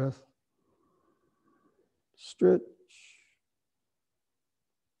 In breath. Stretch.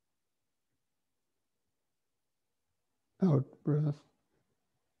 Out breath.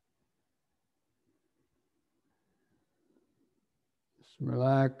 Just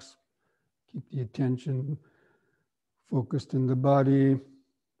relax. Keep the attention focused in the body.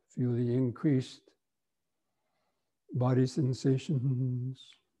 Feel the increased body sensations,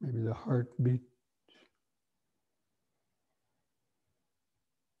 maybe the heartbeat.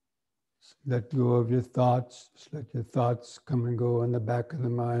 Just let go of your thoughts. Just let your thoughts come and go in the back of the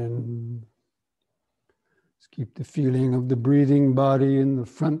mind. Just keep the feeling of the breathing body in the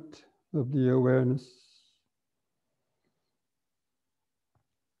front of the awareness.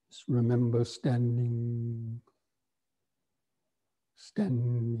 Just remember standing,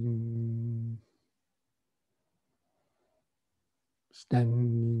 standing,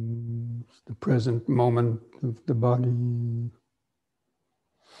 standing. It's the present moment of the body.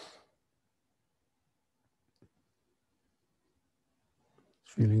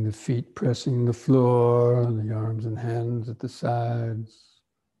 Feeling the feet pressing the floor, the arms and hands at the sides,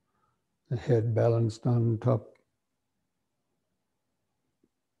 the head balanced on top.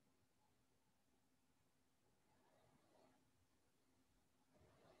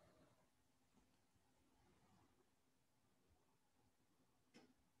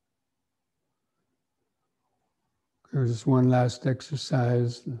 There's one last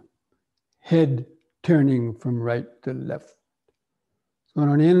exercise, the head turning from right to left. So on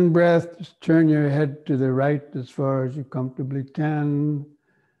an in-breath, just turn your head to the right as far as you comfortably can.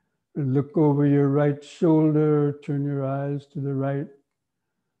 Look over your right shoulder, turn your eyes to the right,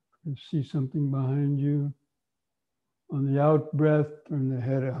 and see something behind you. On the out-breath, turn the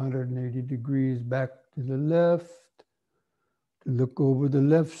head 180 degrees back to the left. To look over the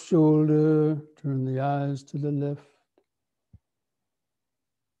left shoulder, turn the eyes to the left.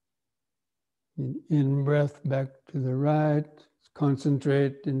 In-breath back to the right.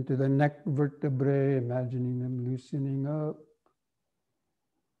 Concentrate into the neck vertebrae, imagining them loosening up.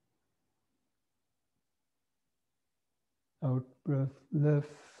 Out breath left.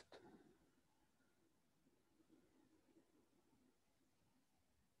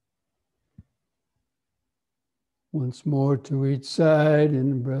 Once more to each side,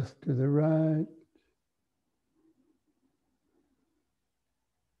 in breath to the right.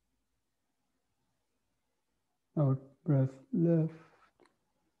 Out breath left.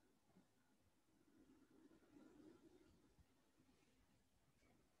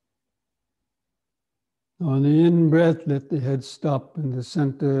 On the in-breath, let the head stop in the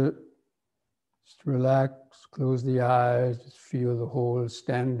center. Just relax, close the eyes, just feel the whole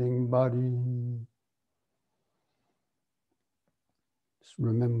standing body. Just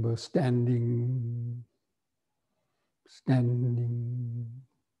remember standing, standing.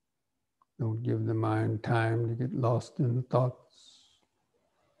 Don't give the mind time to get lost in the thoughts.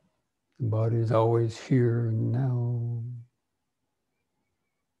 The body is always here and now.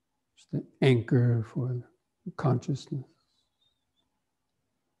 Just an anchor for consciousness.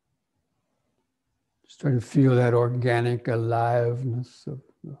 Just try to feel that organic aliveness of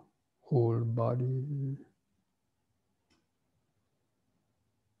the whole body.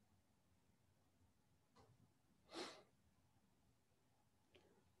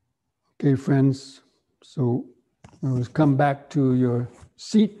 Okay, friends, so let's come back to your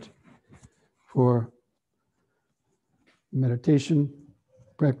seat for meditation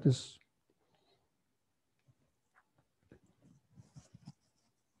practice.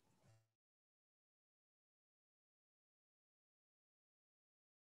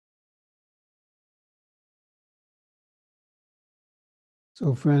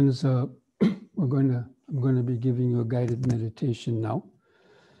 So friends, I'm going to be giving you a guided meditation now.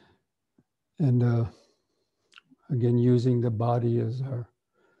 And again, using the body as our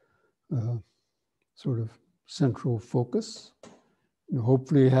sort of central focus. And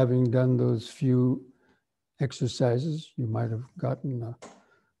hopefully having done those few exercises, you might have gotten a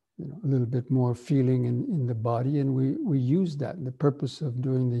little bit more feeling in the body. And we use that. And the purpose of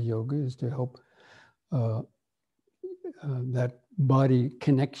doing the yoga is to help that body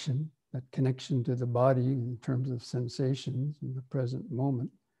connection, that connection to the body in terms of sensations in the present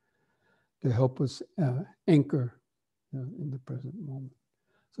moment, to help us anchor in the present moment.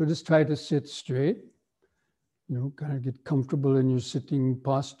 So just try to sit straight, kind of get comfortable in your sitting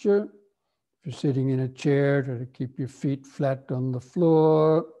posture. If you're sitting in a chair, try to keep your feet flat on the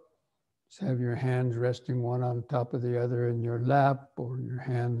floor. Just have your hands resting one on top of the other in your lap, or your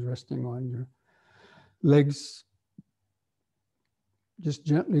hands resting on your legs. Just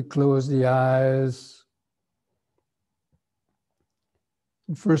gently close the eyes.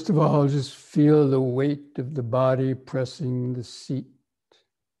 First of all, just feel the weight of the body pressing the seat.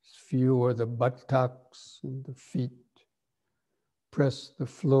 Just feel where the buttocks and the feet press the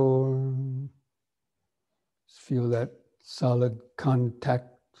floor. Just feel that solid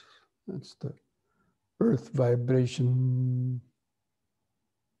contact. That's the earth vibration.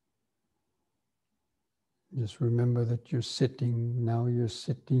 Just remember that you're sitting. Now you're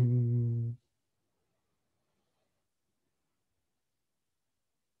sitting.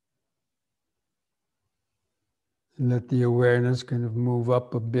 Let the awareness kind of move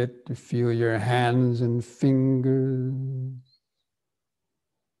up a bit to feel your hands and fingers.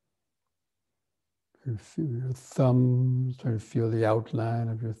 Try to feel your thumbs. Try to feel the outline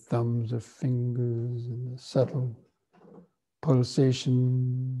of your thumbs or fingers and the subtle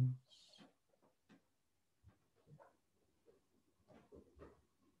pulsation.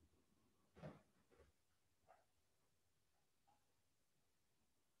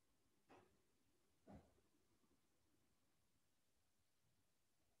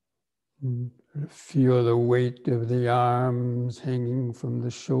 And feel the weight of the arms hanging from the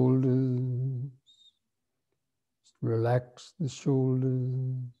shoulders. Just relax the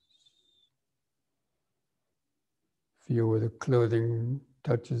shoulders. Feel where the clothing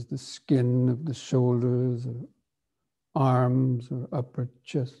touches the skin of the shoulders, or arms, or upper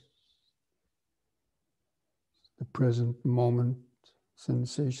chest. The present moment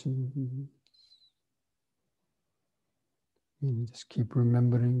sensation. And just keep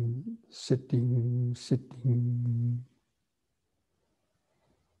remembering sitting, sitting.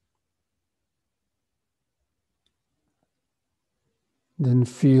 Then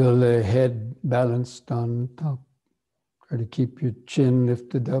feel the head balanced on top. Try to keep your chin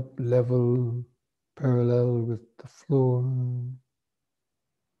lifted up, level, parallel with the floor.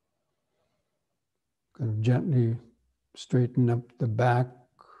 Kind of gently straighten up the back.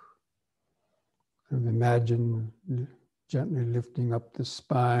 Kind of imagine gently lifting up the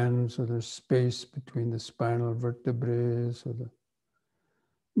spine so there's space between the spinal vertebrae so the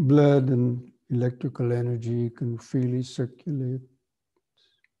blood and electrical energy can freely circulate.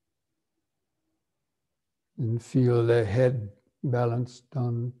 And feel the head balanced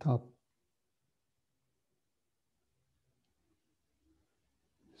on top.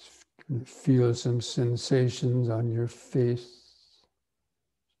 Feel some sensations on your face.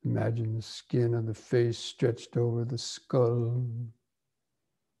 Imagine the skin of the face stretched over the skull.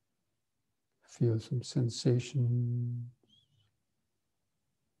 Feel some sensation.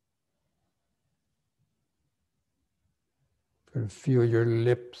 Try to feel your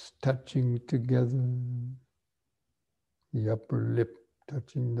lips touching together. The upper lip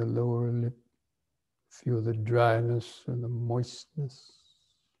touching the lower lip. Feel the dryness or the moistness.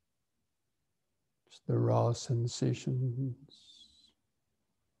 Just the raw sensations.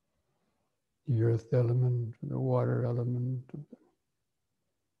 The earth element, the water element, the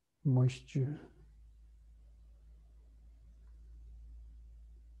moisture.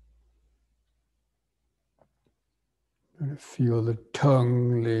 And feel the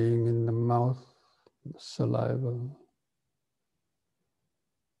tongue laying in the mouth, the saliva.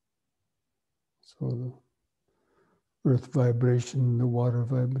 So the earth vibration, the water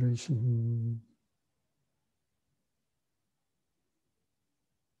vibration.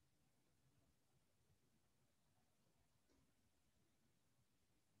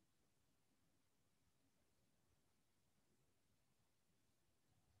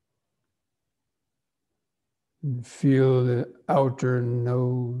 And feel the outer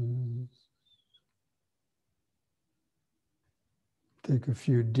nose. Take a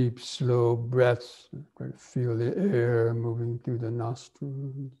few deep, slow breaths. Try to feel the air moving through the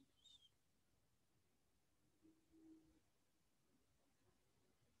nostrils.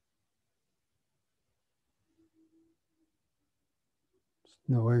 Just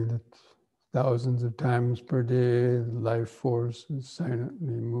knowing that thousands of times per day, the life force is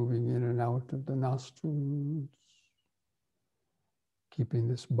silently moving in and out of the nostrils, keeping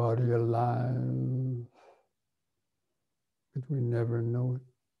this body alive, but we never know it.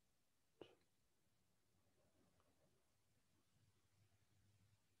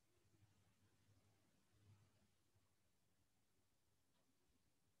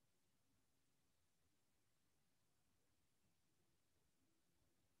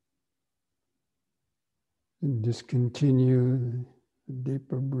 And just continue the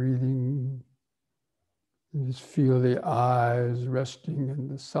deeper breathing. And just feel the eyes resting in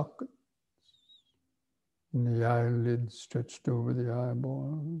the sockets, and the eyelids stretched over the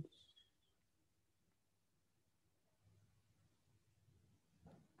eyeballs.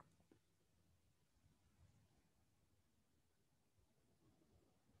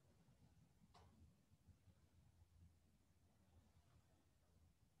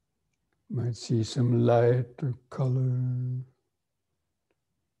 Might see some light or color.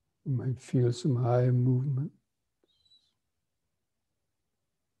 You might feel some eye movement.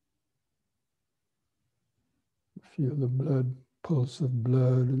 Feel the blood, pulse of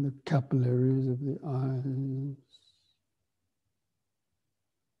blood in the capillaries of the eyes.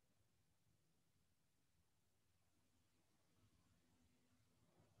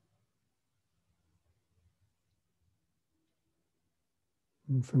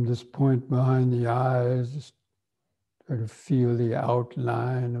 And from this point behind the eyes, just try to feel the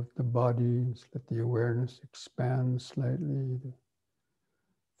outline of the body. Just let the awareness expand slightly.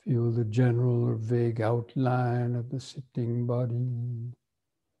 Feel the general or vague outline of the sitting body.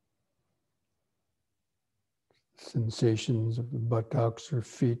 Sensations of the buttocks or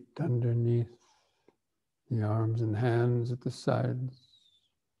feet underneath. The arms and hands at the sides.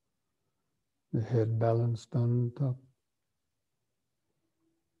 The head balanced on top.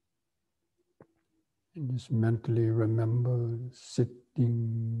 And just mentally remember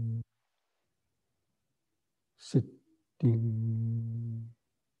sitting, sitting,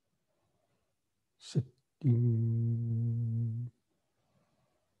 sitting.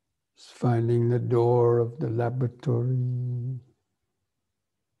 Just finding the door of the laboratory.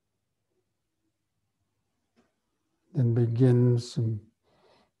 Then begin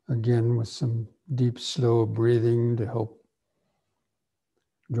again with some deep, slow breathing to help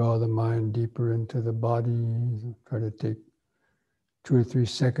draw the mind deeper into the body. Try to take 2 or 3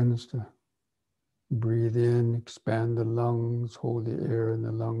 seconds to breathe in, expand the lungs, hold the air in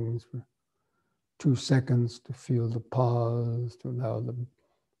the lungs for 2 seconds to feel the pause, to allow the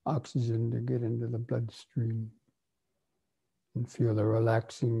oxygen to get into the bloodstream, and feel the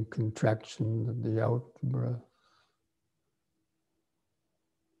relaxing contraction of the out breath.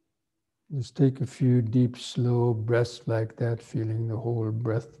 Just take a few deep, slow breaths like that, feeling the whole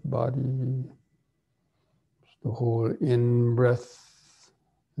breath body, the whole in-breath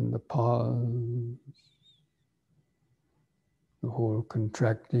and the pause, the whole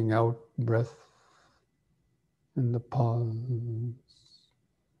contracting out-breath and the pause.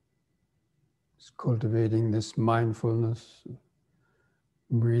 Just cultivating this mindfulness,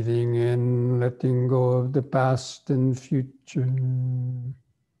 breathing in, letting go of the past and future.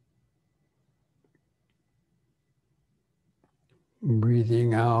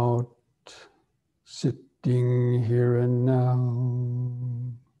 Breathing out, sitting here and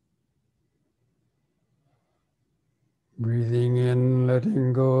now. Breathing in,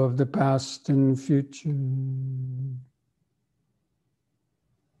 letting go of the past and future.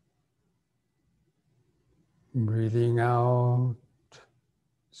 Breathing out,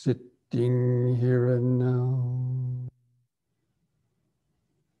 sitting here and now.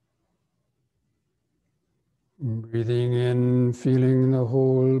 Breathing in, feeling the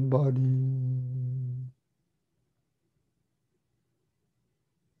whole body.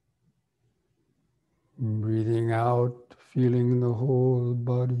 Breathing out, feeling the whole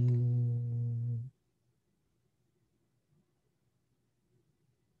body.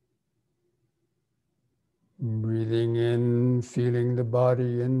 Breathing in, feeling the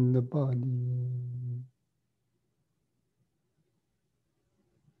body in the body.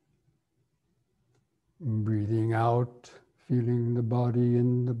 Breathing out, feeling the body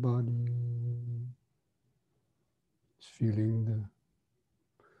in the body. Just feeling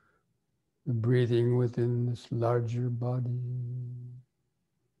the breathing within this larger body.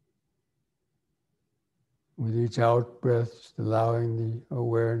 With each out breath, just allowing the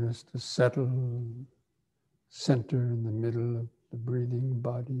awareness to settle, center in the middle of the breathing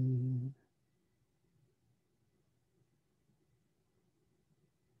body.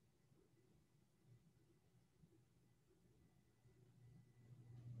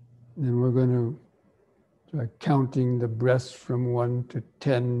 Then we're going to try counting the breaths from 1 to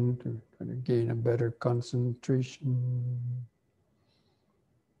 10 to try to gain a better concentration.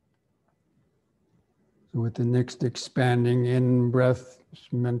 So with the next expanding in breath,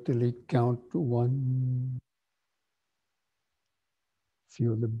 just mentally count to 1.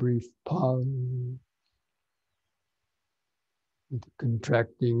 Feel the brief pause. With the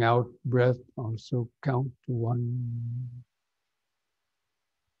contracting out breath, also count to 1.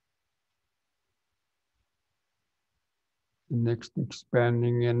 The next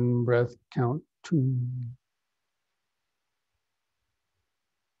expanding in breath, count 2.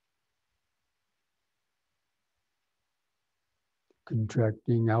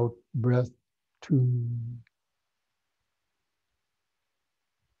 Contracting out breath, 2.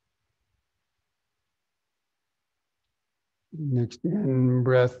 Next in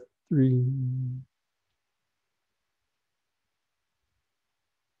breath, 3.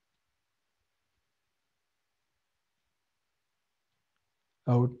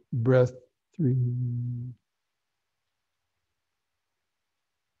 Out breath 3.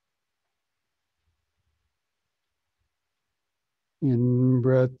 In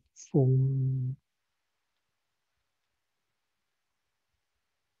breath 4.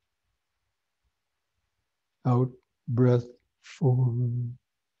 Out breath 4.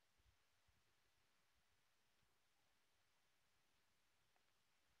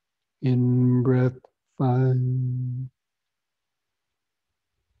 In breath 5.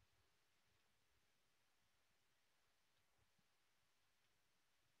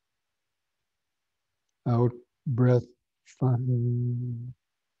 Out breath 5.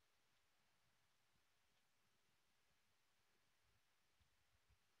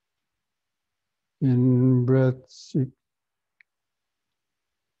 In breath 6.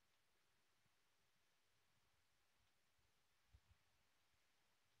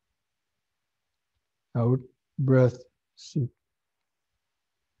 Out breath 6.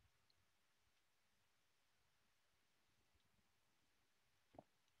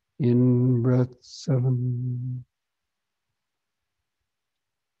 In breath 7.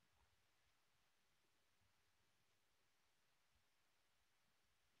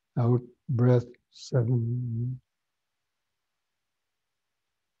 Out breath 7.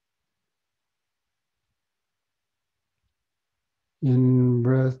 In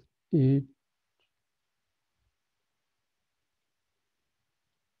breath 8.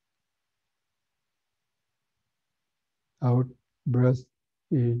 Out breath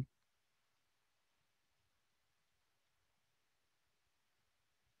 8.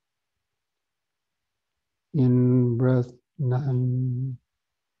 In breath 9.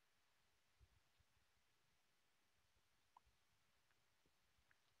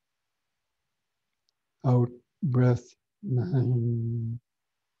 Out breath 9.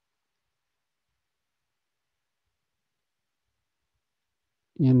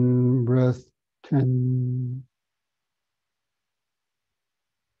 In breath 10.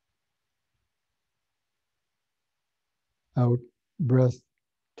 Out breath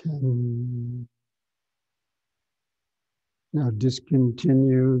 10. Now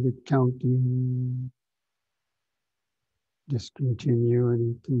discontinue the counting. Discontinue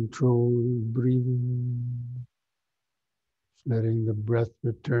any controlled breathing. Letting the breath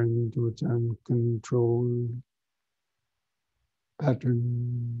return to its uncontrolled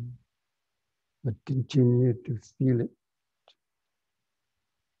pattern, but continue to feel it,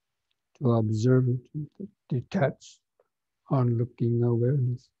 to observe it with a detached, onlooking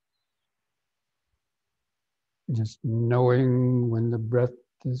awareness. Just knowing when the breath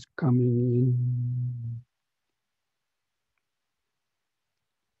is coming in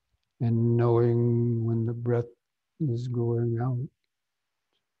and knowing when the breath is going out.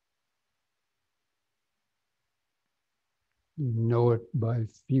 You know it by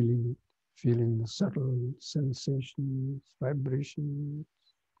feeling it, feeling the subtle sensations, vibrations.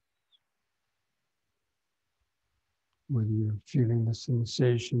 Whether you're feeling the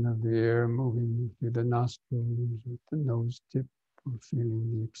sensation of the air moving through the nostrils with the nose tip, or feeling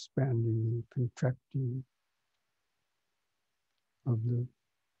the expanding and contracting of the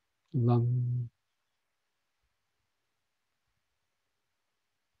lung.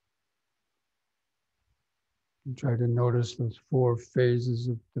 And try to notice those 4 phases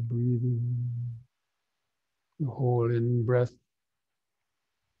of the breathing. The whole in-breath,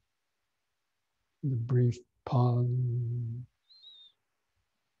 the brief pause,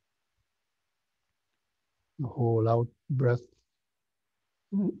 the whole out-breath,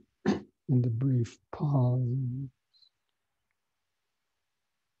 and the brief pause.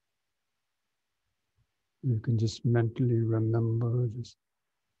 You can just mentally remember just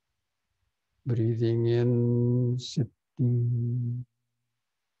breathing in, sitting,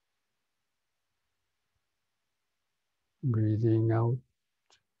 breathing out,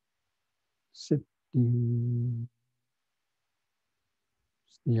 sitting.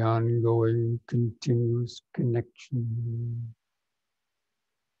 It's the ongoing, continuous connection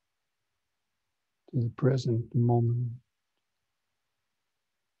to the present moment.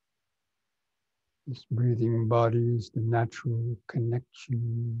 This breathing body is the natural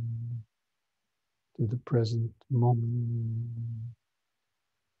connection to the present moment.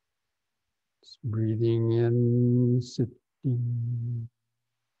 It's breathing in, sitting.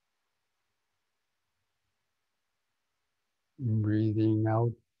 Breathing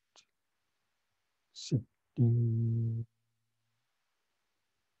out, sitting.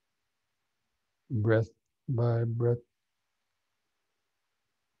 Breath by breath,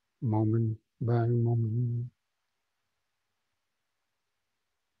 moment by moment.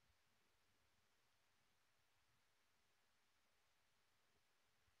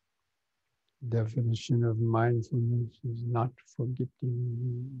 Definition of mindfulness is not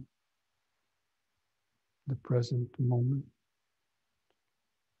forgetting the present moment.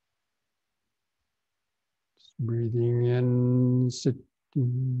 Just breathing in,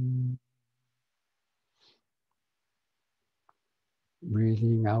 sitting,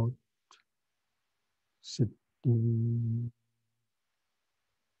 breathing out, sitting.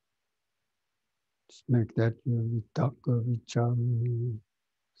 Just make that your vitaka, vichara,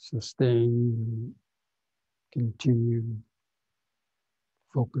 sustain, continue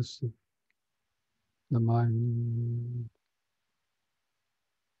focus of the mind.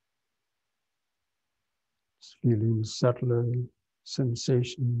 Just feeling subtler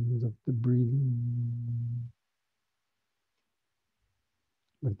sensations of the breathing.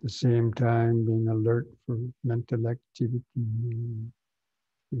 But at the same time, being alert for mental activity, being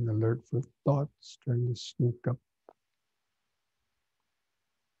alert for thoughts trying to sneak up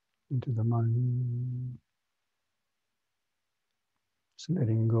into the mind. Just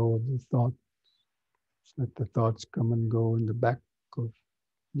letting go of the thoughts. Just let the thoughts come and go in the back of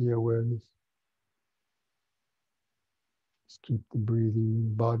the awareness. Just keep the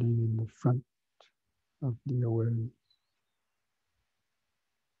breathing body in the front of the awareness.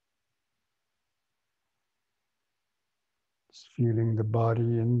 Just feeling the body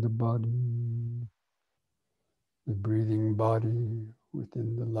in the body. The breathing body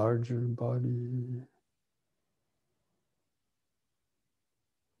within the larger body.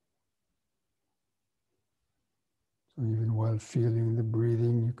 So even while feeling the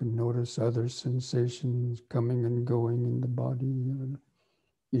breathing, you can notice other sensations coming and going in the body.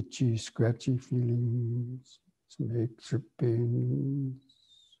 Itchy, scratchy feelings, some aches or pains.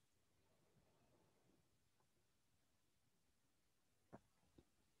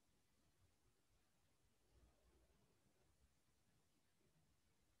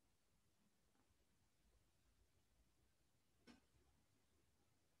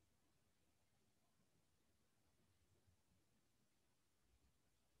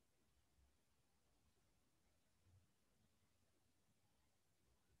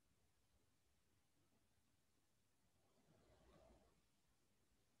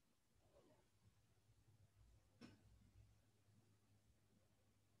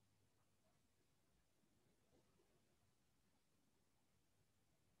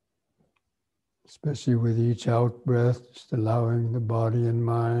 Especially with each out breath, just allowing the body and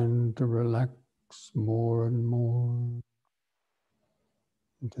mind to relax more and more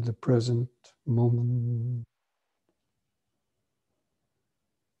into the present moment.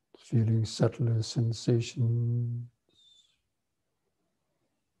 Feeling subtler sensations,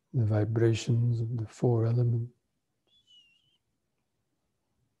 the vibrations of the four elements.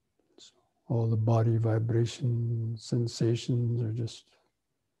 So all the body vibration sensations are just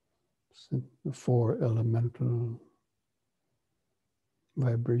the four elemental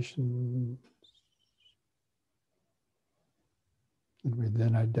vibrations that we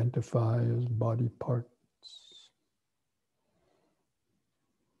then identify as body parts.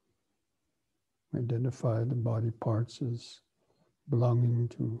 Identify the body parts as belonging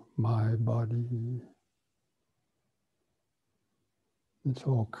to my body. It's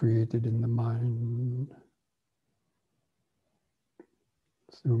all created in the mind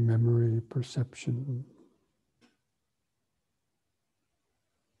through memory, perception.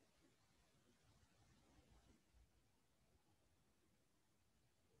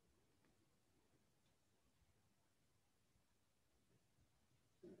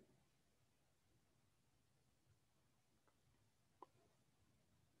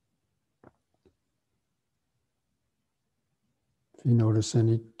 If you notice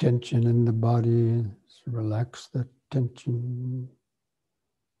any tension in the body, relax that tension.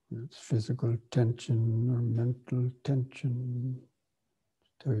 It's physical tension or mental tension.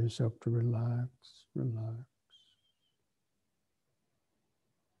 Tell yourself to relax, relax.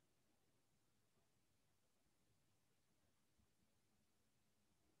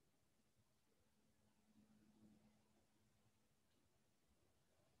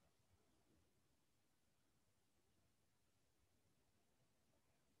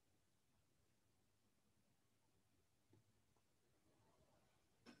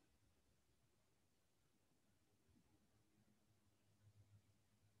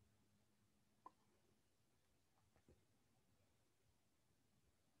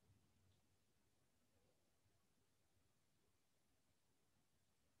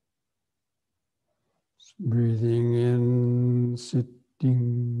 Breathing in, sitting.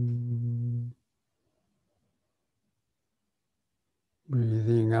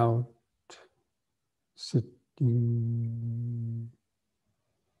 Breathing out, sitting.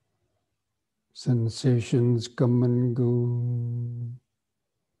 Sensations come and go.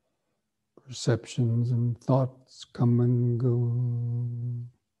 Perceptions and thoughts come and go.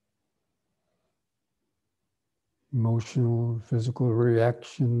 Emotional, physical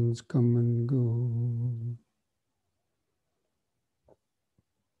reactions come and go.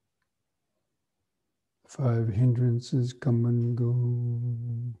 Five hindrances come and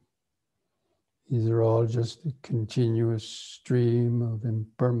go. These are all just a continuous stream of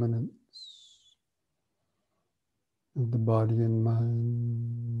impermanence of the body and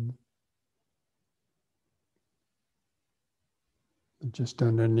mind. But just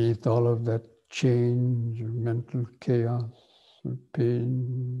underneath all of that change or mental chaos or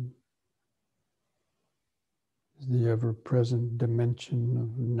pain is the ever-present dimension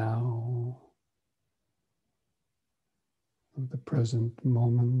of now, of the present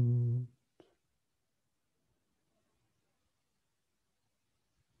moment.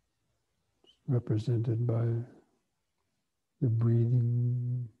 Represented by the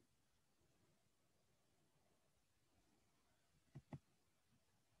breathing.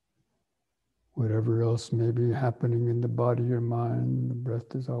 Whatever else may be happening in the body or mind, the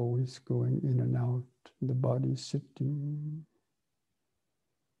breath is always going in and out, the body sitting.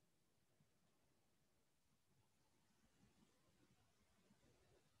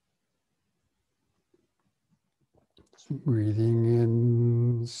 So breathing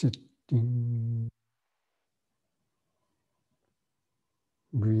in, sitting.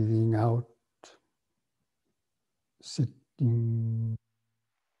 Breathing out, sitting.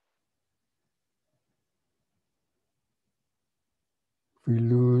 If we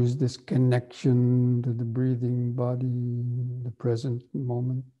lose this connection to the breathing body, the present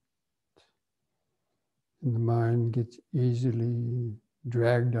moment, and the mind gets easily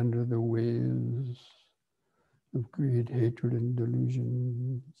dragged under the waves of greed, hatred, and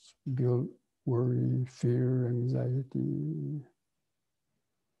delusions, guilt, worry, fear, anxiety.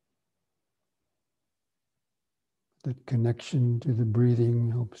 That connection to the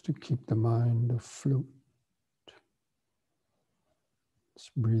breathing helps to keep the mind afloat. This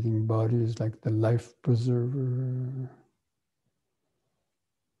breathing body is like the life preserver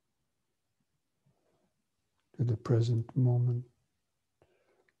to the present moment.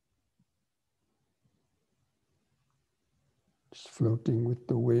 Just floating with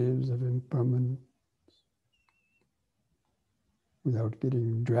the waves of impermanence without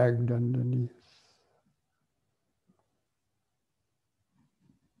getting dragged underneath.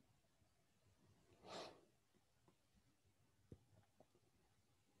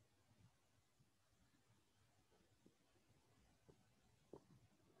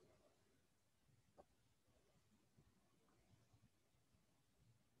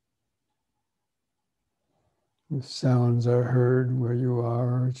 The sounds are heard where you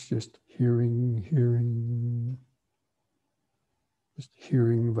are. It's just hearing, just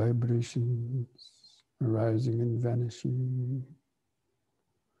hearing vibrations arising and vanishing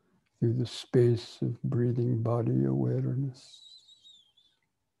through the space of breathing body awareness.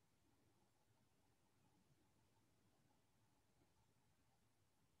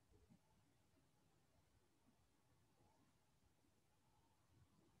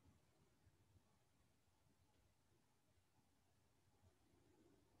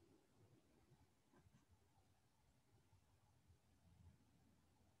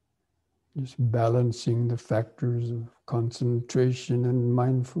 Just balancing the factors of concentration and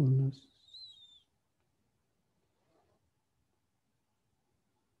mindfulness.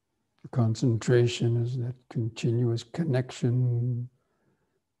 The concentration is that continuous connection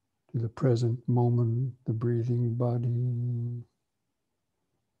to the present moment, the breathing body.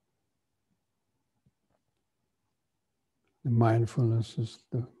 The mindfulness is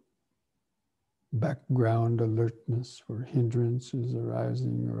the background alertness for hindrances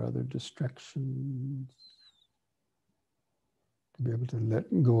arising or other distractions. To be able to let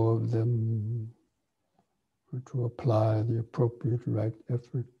go of them or to apply the appropriate right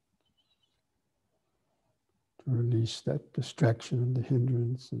effort to release that distraction of the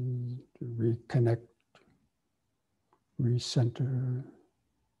hindrances, to reconnect, recenter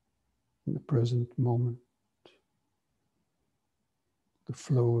in the present moment, the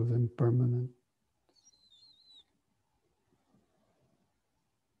flow of impermanence.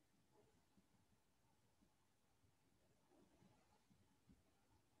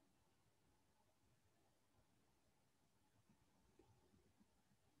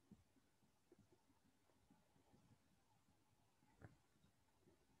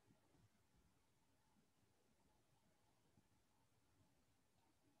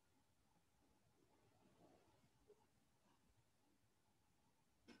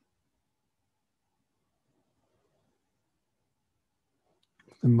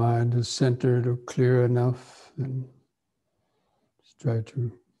 the mind is centered or clear enough, then just try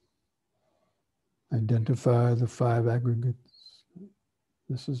to identify the 5 aggregates.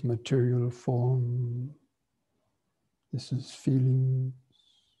 This is material form. This is feelings.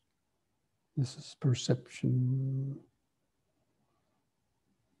 This is perception.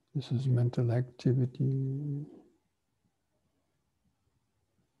 This is mental activity.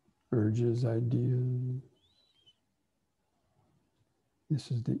 Urges, ideas.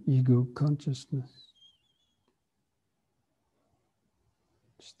 This is the ego consciousness.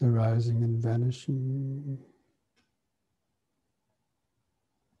 It's the rising and vanishing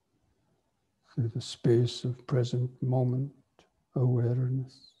through the space of present moment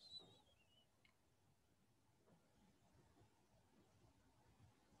awareness.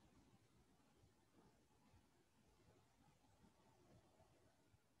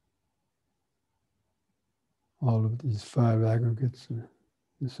 All of these 5 aggregates,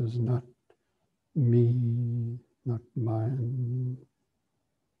 this is not me, not mine,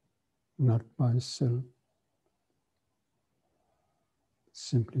 not myself.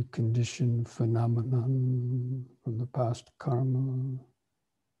 Simply conditioned phenomenon from the past karma,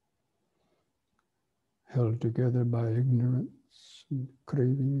 held together by ignorance and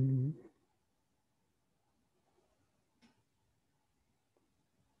craving.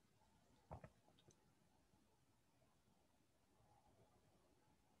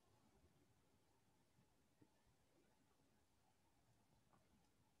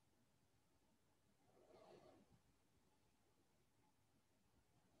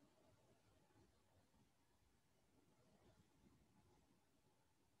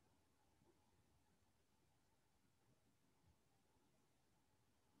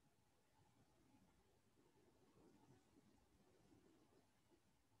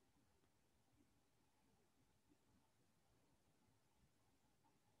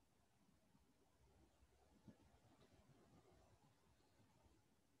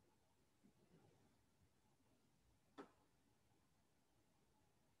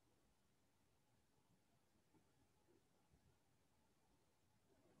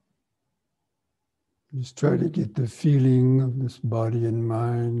 Just try to get the feeling of this body and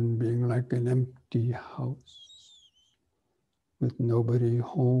mind being like an empty house with nobody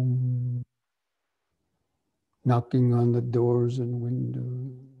home, knocking on the doors and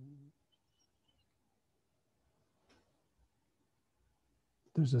windows.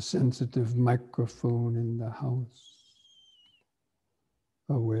 There's a sensitive microphone in the house.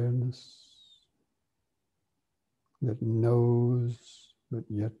 Awareness that knows but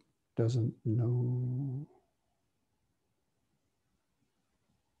yet doesn't know,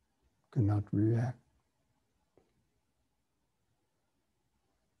 cannot react.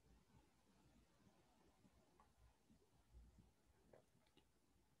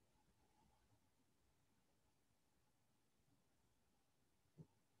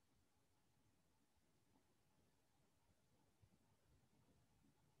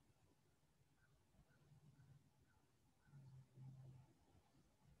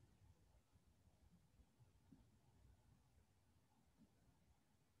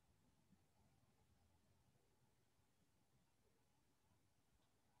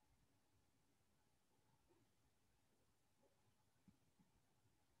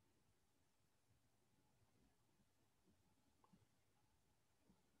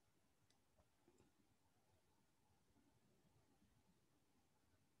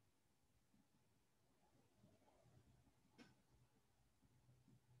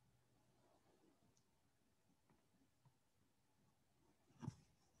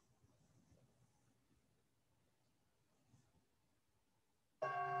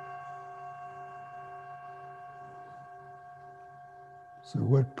 So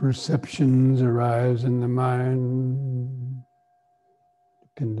what perceptions arise in the mind?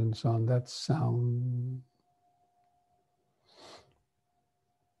 Dependence on that sound.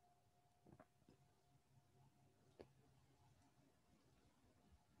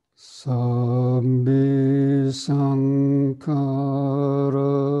 Sabbe sankhara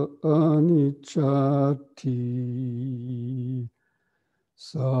anicchati.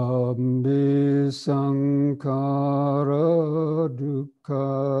 Sabbe sankhara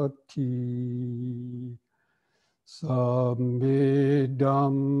dukkhati. Sabbe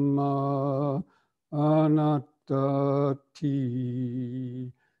dhamma anattati.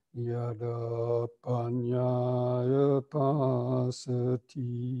 Yada panyaya pasati.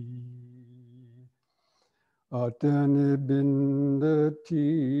 Atane bindati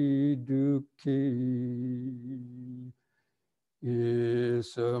dukkhe.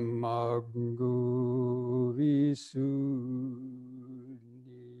 Esamaggo visuddhi.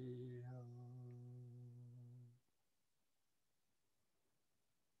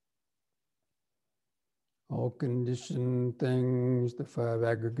 All conditioned things, the five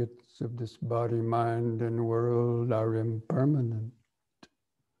aggregates of this body, mind, and world are impermanent.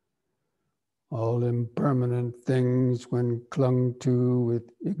 All impermanent things, when clung to with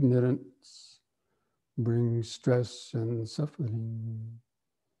ignorance, bring stress and suffering.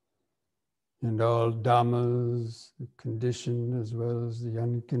 And all Dhammas, the conditioned as well as the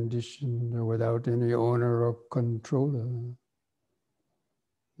unconditioned, are without any owner or controller.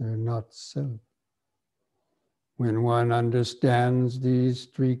 They're not self. When one understands these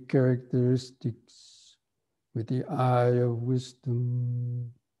three characteristics with the eye of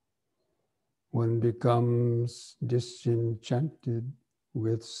wisdom, one becomes disenchanted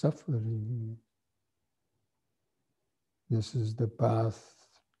with suffering. This is the path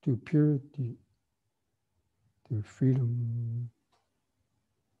to purity, to freedom.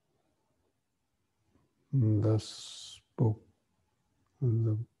 And thus spoke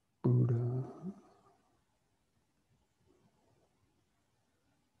the Buddha.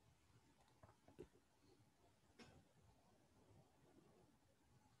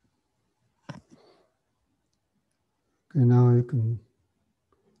 Okay, now you can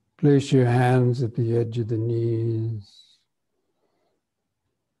place your hands at the edge of the knees.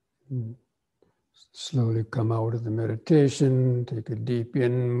 And slowly come out of the meditation. Take a deep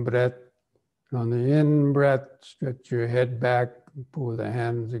in breath. And on the in breath, stretch your head back and pull the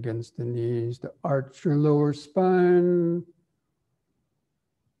hands against the knees to arch your lower spine.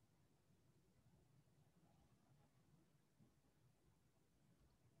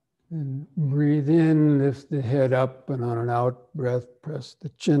 And breathe in, lift the head up, and on an out breath, press the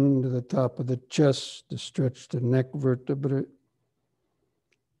chin to the top of the chest to stretch the neck vertebrae.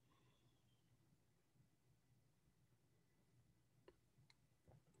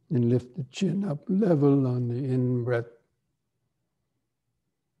 And lift the chin up level on the in breath.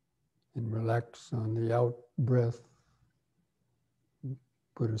 And relax on the out breath.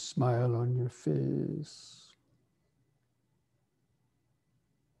 Put a smile on your face.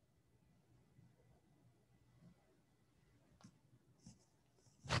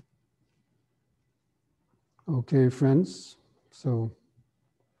 Okay, friends, so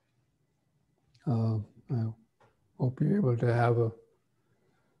I hope you're able to have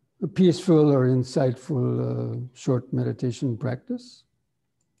a peaceful or insightful short meditation practice.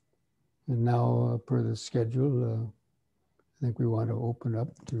 And now, per the schedule, I think we want to open up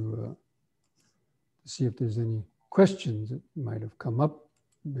to see if there's any questions that might have come up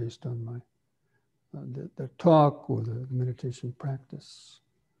based on my the talk or the meditation practice.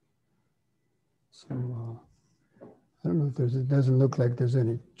 So I don't know if it doesn't look like there's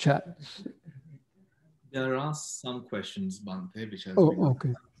any chat. There are some questions, Bhante, which has been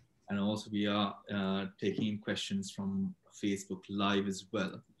okay. And also we are taking questions from Facebook Live as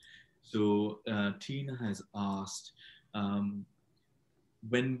well. So Tina has asked,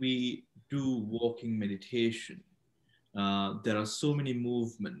 when we do walking meditation, there are so many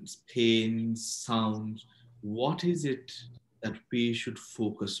movements, pains, sounds. What is it that we should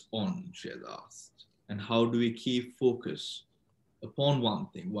focus on, she has asked? And how do we keep focus upon one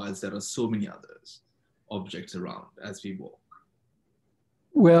thing whilst there are so many others, objects around as we walk?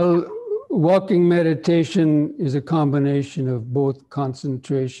 Well, walking meditation is a combination of both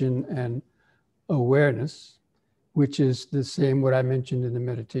concentration and awareness, which is the same what I mentioned in the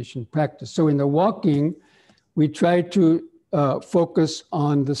meditation practice. So in the walking, we try to focus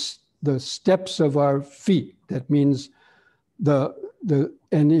on the steps of our feet. That means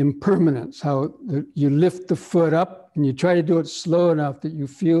and impermanence, how you lift the foot up, and you try to do it slow enough that you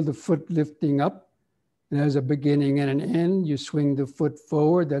feel the foot lifting up. And as a beginning and an end, you swing the foot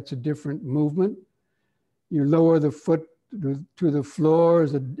forward. That's a different movement. You lower the foot to the floor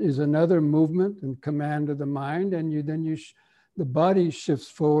is another movement and command of the mind. And the body shifts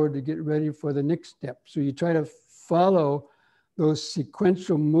forward to get ready for the next step. So you try to follow those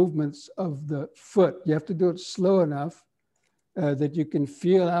sequential movements of the foot. You have to do it slow enough that you can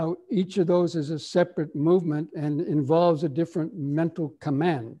feel how each of those is a separate movement and involves a different mental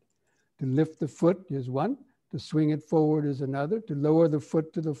command. To lift the foot is one, to swing it forward is another, to lower the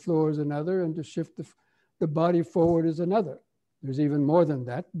foot to the floor is another, and to shift the body forward is another. There's even more than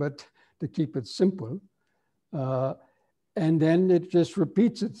that, but to keep it simple. And then it just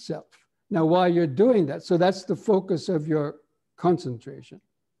repeats itself. Now, while you're doing that, so that's the focus of your concentration.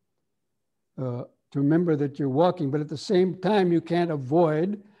 To remember that you're walking, but at the same time, you can't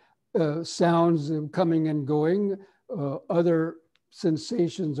avoid sounds coming and going, other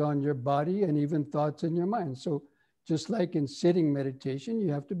sensations on your body, and even thoughts in your mind. So just like in sitting meditation,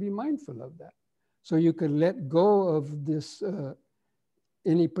 you have to be mindful of that. So you can let go of this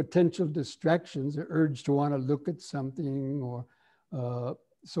any potential distractions, the urge to want to look at something or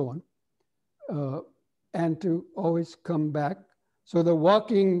so on, and to always come back. So the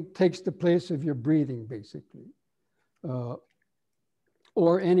walking takes the place of your breathing, basically,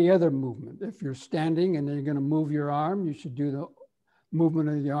 or any other movement. If you're standing and then you're going to move your arm, you should do the movement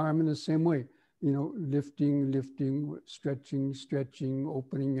of the arm in the same way. You know, lifting, lifting, stretching, stretching,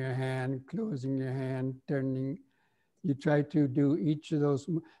 opening your hand, closing your hand, turning. You try to do each of those.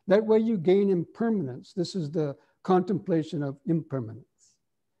 That way you gain impermanence. This is the contemplation of impermanence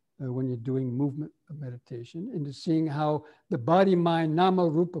when you're doing movement of meditation, into seeing how the body-mind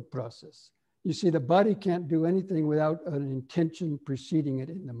nama-rupa process. You see, the body can't do anything without an intention preceding it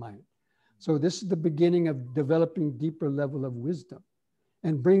in the mind. So this is the beginning of developing deeper level of wisdom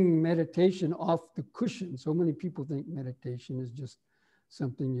and bringing meditation off the cushion. So many people think meditation is just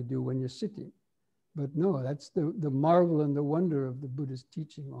something you do when you're sitting. But no, that's the marvel and the wonder of the Buddha's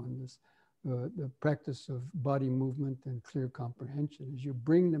teaching on this, the practice of body movement and clear comprehension. Is you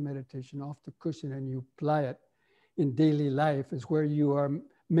bring the meditation off the cushion and you apply it in daily life, is where you are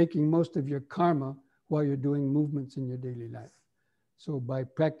making most of your karma while you're doing movements in your daily life. So by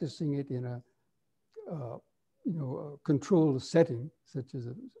practicing it in a controlled setting, such as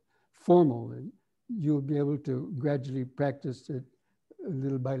a formal, you'll be able to gradually practice it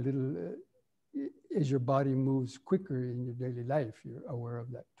little by little. As your body moves quicker in your daily life, you're aware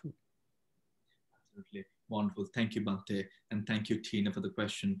of that too. Absolutely. Wonderful. Thank you, Bhante. And thank you, Tina, for the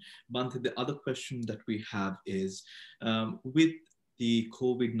question. Bhante, the other question that we have is, with the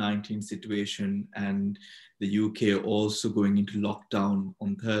COVID-19 situation and the UK also going into lockdown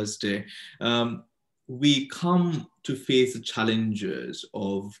on Thursday, we come to face the challenges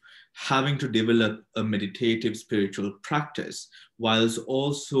of having to develop a meditative spiritual practice whilst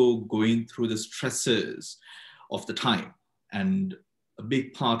also going through the stresses of the time. And a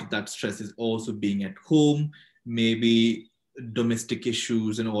big part of that stress is also being at home, maybe domestic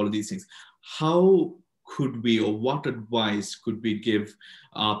issues and all of these things. How could we, or what advice could we give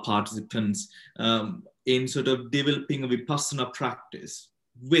our participants in sort of developing a Vipassana practice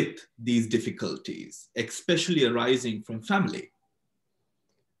with these difficulties, especially arising from family?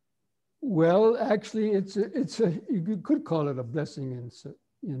 Well, actually, you could call it a blessing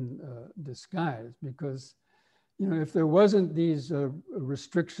in disguise, because, you know, if there wasn't these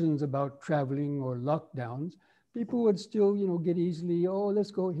restrictions about traveling or lockdowns, people would still, you know, get easily, oh,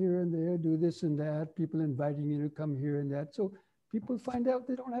 let's go here and there, do this and that, people inviting you to come here and that. So people find out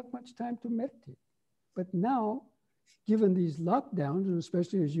they don't have much time to meditate. But now, given these lockdowns, and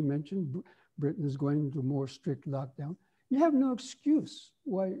especially as you mentioned, Britain is going into more strict lockdown, you have no excuse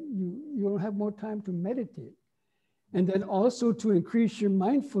why you don't have more time to meditate. And then also to increase your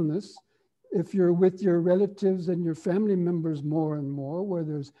mindfulness, if you're with your relatives and your family members more and more, where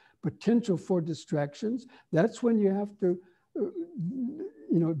there's potential for distractions, that's when you have to,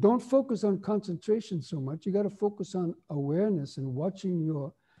 you know, don't focus on concentration so much. You got to focus on awareness and watching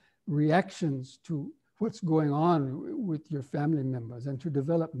your reactions to what's going on with your family members, and to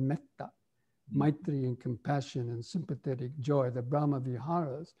develop metta, maitri and compassion and sympathetic joy, the Brahma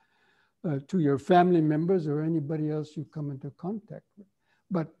Viharas, to your family members or anybody else you come into contact with.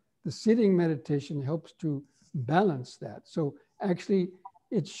 But the sitting meditation helps to balance that. So actually,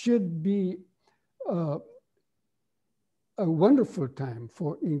 it should be a wonderful time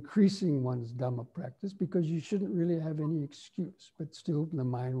for increasing one's Dhamma practice, because you shouldn't really have any excuse, but still the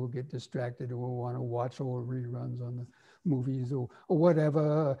mind will get distracted, or will want to watch old reruns on the movies or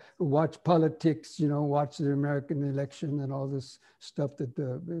whatever, watch politics, you know, watch the American election and all this stuff that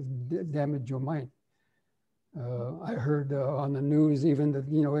damage your mind. I heard on the news even that,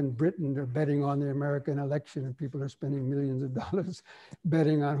 you know, in Britain, they're betting on the American election, and people are spending millions of dollars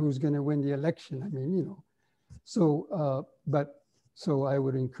betting on who's going to win the election. I mean, you know. So, so I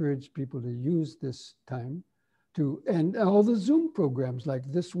would encourage people to use this time to, and all the Zoom programs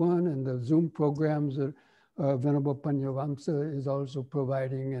like this one, and the Zoom programs that Venerable Panyavamsa is also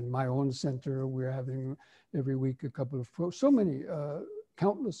providing, and my own center, we're having every week a couple of, so many,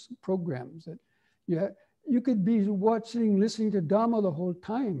 countless programs that you could be watching, listening to Dhamma the whole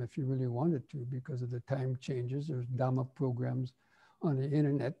time if you really wanted to, because of the time changes. There's Dhamma programs on the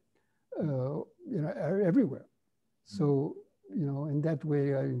internet, you know, everywhere. So, you know, in that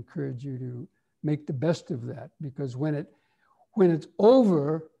way, I encourage you to make the best of that, because when it's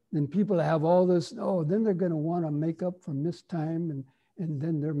over, then people have all this, oh, then they're going to want to make up for missed time, and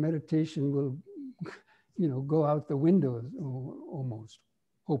then their meditation will, you know, go out the window almost.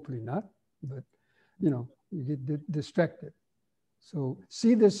 Hopefully not, but, you know, you get distracted. So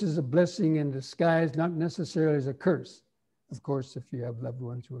see this as a blessing in disguise, not necessarily as a curse. Of course, if you have loved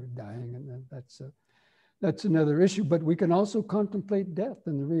ones who are dying, and then that's another issue. But we can also contemplate death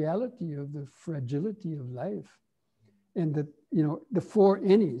and the reality of the fragility of life, and that, you know, the four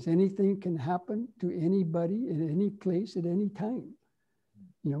any's. Anything can happen to anybody in any place at any time.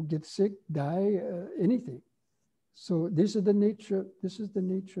 You know, get sick, die, anything. So this is the nature. This is the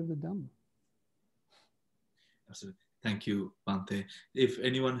nature of the Dhamma. Absolutely. Thank you, Bhante. If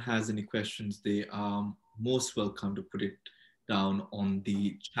anyone has any questions, they are most welcome to put it down on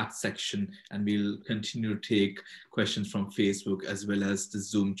the chat section, and we'll continue to take questions from Facebook as well as the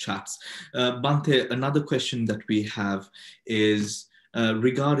Zoom chats. Bhante, another question that we have is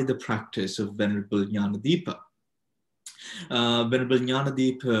regarding the practice of Venerable Nanadipa. Venerable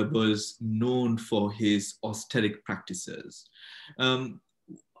Nanadipa was known for his austeric practices.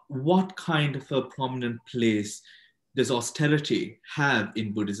 What kind of a prominent place does austerity have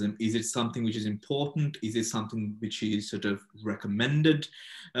in Buddhism? Is it something which is important? Is it something which is sort of recommended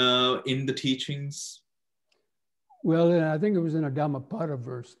in the teachings? Well, I think it was in a Dhammapada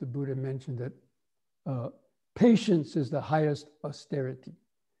verse, the Buddha mentioned that patience is the highest austerity.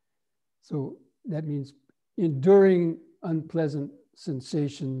 So that means enduring unpleasant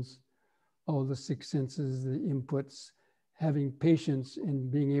sensations, all the six senses, the inputs, having patience in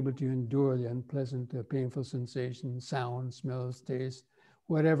being able to endure the unpleasant, painful sensations, sound, smells, taste,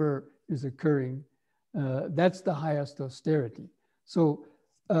 whatever is occurring, that's the highest austerity. So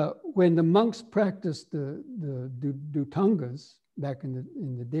when the monks practiced the Dhutangas back in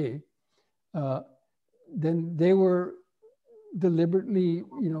the day, then they were deliberately,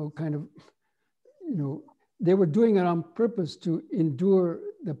 they were doing it on purpose to endure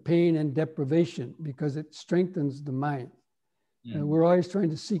the pain and deprivation because it strengthens the mind. We're always trying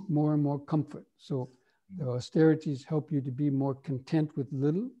to seek more and more comfort. So the austerities help you to be more content with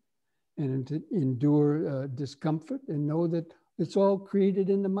little and to endure discomfort and know that it's all created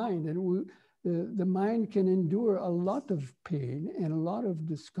in the mind. And the mind can endure a lot of pain and a lot of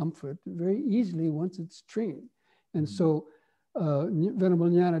discomfort very easily once it's trained. And so Venerable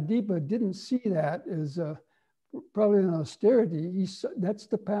Nanadipa didn't see that as probably an austerity. That's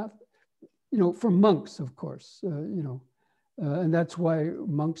the path, for monks, of course, and that's why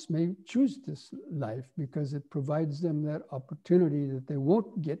monks may choose this life, because it provides them that opportunity that they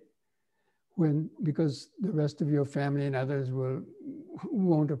won't get because the rest of your family and others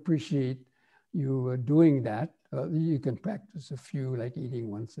won't appreciate you doing that. You can practice a few, like eating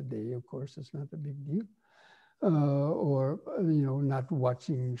once a day, of course, it's not a big deal. Or not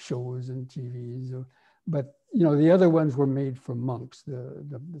watching shows and TVs, but the other ones were made for monks,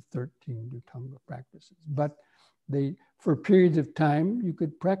 the 13 Dhutanga practices. But for periods of time, you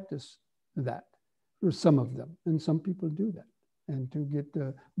could practice that, or some of them, and some people do that, and to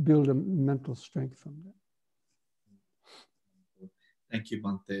build a mental strength from that. Thank you,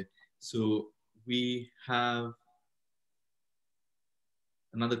 Bhante. So we have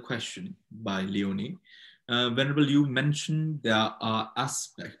another question by Leonie. Venerable, you mentioned there are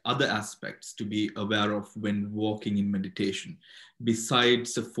other aspects to be aware of when walking in meditation,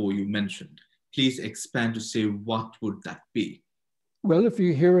 besides the four you mentioned. Please expand to say what would that be? Well, if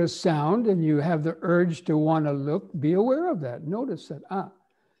you hear a sound and you have the urge to want to look, be aware of that. Notice that,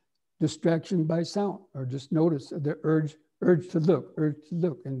 distraction by sound, or just notice the urge to look,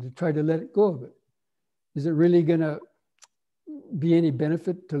 and to try to let it go of it. Is it really going to be any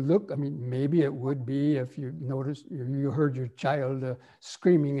benefit to look? I mean, maybe it would be if you noticed, you heard your child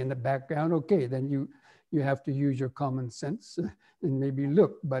screaming in the background. Okay, then you have to use your common sense and maybe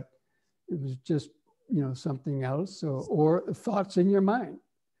look, but it was just, something else, or thoughts in your mind.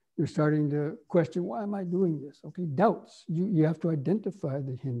 You're starting to question, why am I doing this? Okay, doubts. You have to identify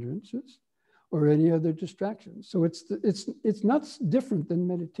the hindrances or any other distractions. So it's not different than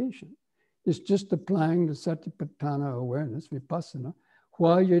meditation. It's just applying the Satipatthana awareness, vipassana,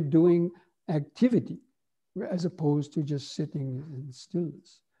 while you're doing activity, as opposed to just sitting in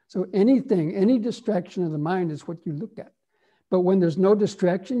stillness. So any distraction of the mind is what you look at. But when there's no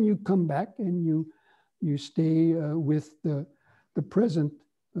distraction, you come back and you stay with the present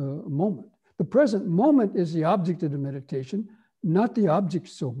moment. The present moment is the object of the meditation, not the object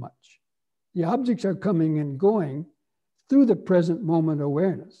so much. The objects are coming and going through the present moment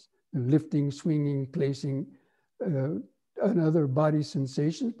awareness, lifting, swinging, placing, and other body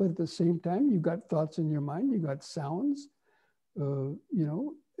sensations. But at the same time, you got thoughts in your mind, you got sounds,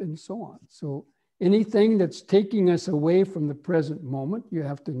 and so on. So anything that's taking us away from the present moment, you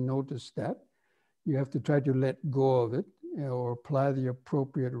have to notice that. You have to try to let go of it, or apply the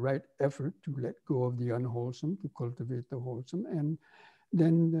appropriate right effort to let go of the unwholesome, to cultivate the wholesome, and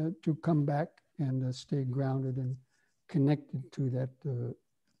then to come back and stay grounded and connected to that,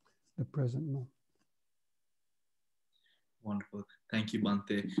 the present moment. Wonderful. Thank you,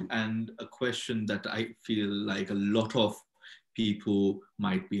 Bhante. And a question that I feel like a lot of people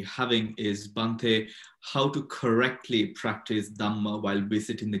might be having is, Bhante, how to correctly practice Dhamma while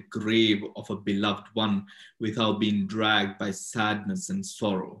visiting the grave of a beloved one without being dragged by sadness and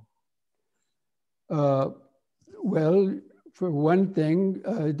sorrow? Well, for one thing,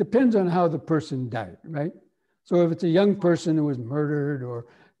 it depends on how the person died, right? So if it's a young person who was murdered or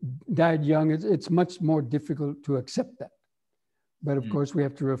died young, it's much more difficult to accept that. But of course, we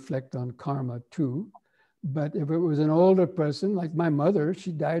have to reflect on karma too. But if it was an older person, like my mother,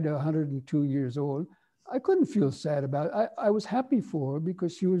 she died 102 years old. I couldn't feel sad about it. I was happy for her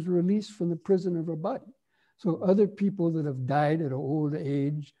because she was released from the prison of her body. So other people that have died at an old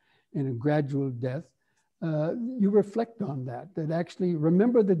age and a gradual death, you reflect on that, that actually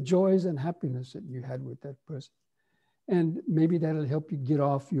remember the joys and happiness that you had with that person. And maybe that'll help you get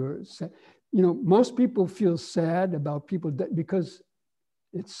off your, you know, most people feel sad about people because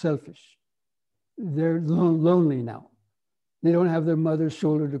it's selfish. They're lonely now. They don't have their mother's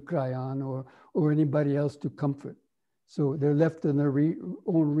shoulder to cry on or anybody else to comfort. So they're left on their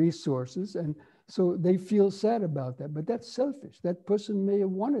own resources. And so they feel sad about that, but that's selfish. That person may have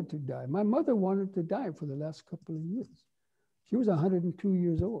wanted to die. My mother wanted to die for the last couple of years. She was 102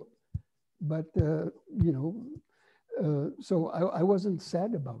 years old. But, you know, so I wasn't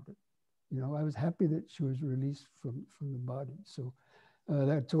sad about it. You know, I was happy that she was released from the body. So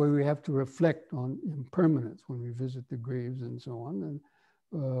that's why we have to reflect on impermanence when we visit the graves and so on.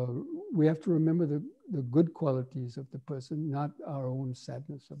 And we have to remember the good qualities of the person, not our own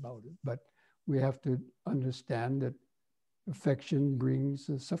sadness about it. But we have to understand that affection brings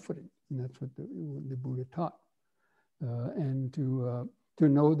suffering. And that's what the Buddha taught. And to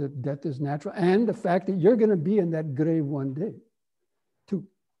know that death is natural, and the fact that you're going to be in that grave one day, too.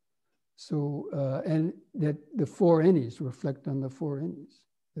 So, and that the four Nis, reflect on the four Nis,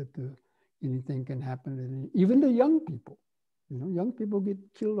 that anything can happen, even the young people. You know, young people get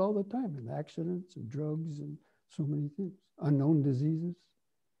killed all the time in accidents and drugs and so many things, unknown diseases.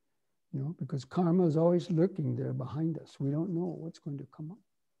 You know, because karma is always lurking there behind us. We don't know what's going to come up,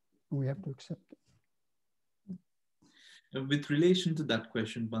 and we have to accept it. With relation to that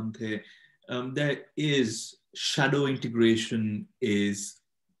question, Bhante, there is shadow integration is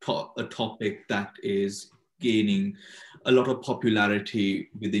a topic that is gaining a lot of popularity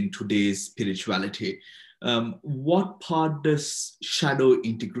within today's spirituality. What part does shadow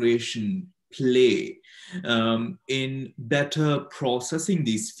integration play in better processing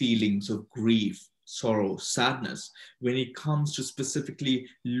these feelings of grief, sorrow, sadness when it comes to specifically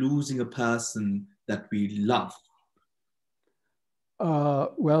losing a person that we love?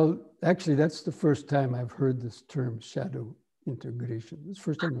 Well, actually, that's the first time I've heard this term, shadow integration. It's the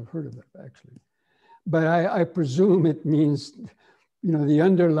first time I've heard of it, actually. But I presume it means, you know, the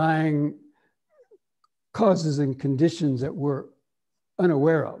underlying causes and conditions that we're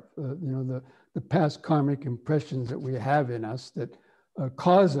unaware of. You know, the past karmic impressions that we have in us that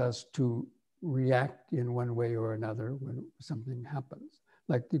cause us to react in one way or another when something happens,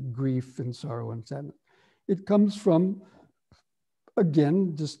 like the grief and sorrow and sadness. It comes from,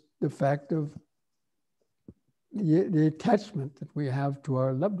 again, just the fact of the attachment that we have to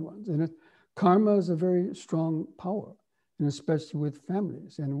our loved ones. And karma is a very strong power, and especially with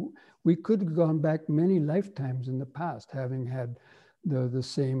families. And we could have gone back many lifetimes in the past, having had the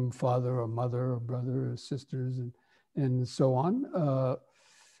same father or mother or brother or sisters and so on.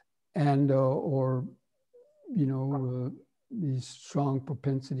 Or, you know, these strong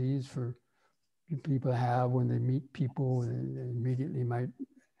propensities for people have when they meet people and they immediately might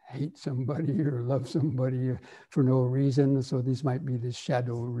hate somebody or love somebody for no reason. So these might be the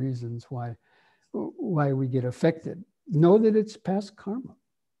shadow reasons why we get affected. Know that it's past karma.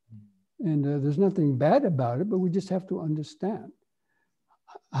 And there's nothing bad about it, but we just have to understand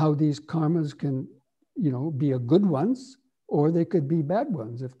how these karmas can, you know, be a good ones, or they could be bad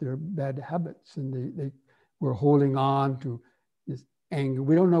ones if they're bad habits and they were holding on to this anger.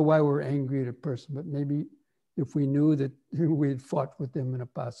 We don't know why we're angry at a person, but maybe if we knew that we had fought with them in a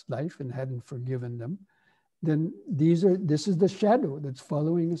past life and hadn't forgiven them, then this is the shadow that's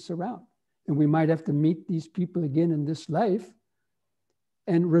following us around. And we might have to meet these people again in this life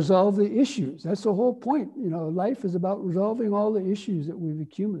and resolve the issues. That's the whole point. You know, life is about resolving all the issues that we've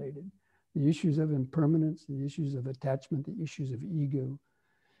accumulated. The issues of impermanence, the issues of attachment, the issues of ego.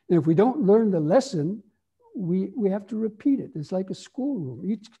 And if we don't learn the lesson, we have to repeat it. It's like a schoolroom.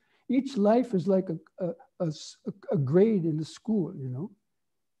 Each life is like a grade in the school, you know.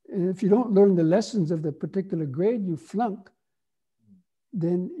 And if you don't learn the lessons of the particular grade you flunk,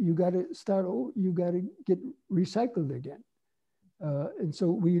 then you got to start, you got to get recycled again. And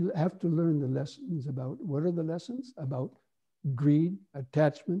so we have to learn the lessons about, what are the lessons? About greed,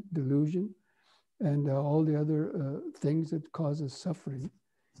 attachment, delusion, and all the other things that cause us suffering.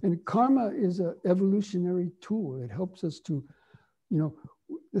 And karma is an evolutionary tool. It helps us to, you know,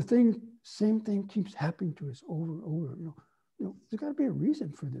 same thing keeps happening to us over and over. You know, there's got to be a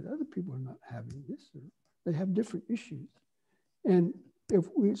reason for this. Other people are not having this. They have different issues. And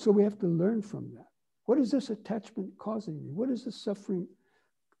so we have to learn from that. What is this attachment causing me? What is this suffering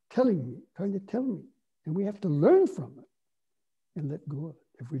telling me, trying to tell me? And we have to learn from it and let go of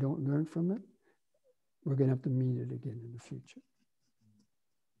it. If we don't learn from it, we're going to have to meet it again in the future.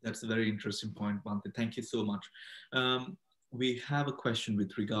 That's a very interesting point, Bhante. Thank you so much. We have a question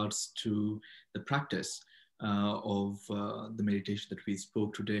with regards to the practice of the meditation that we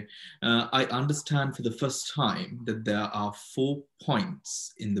spoke today. I understand for the first time that there are 4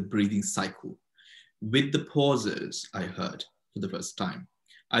 points in the breathing cycle. With the pauses, I heard for the first time.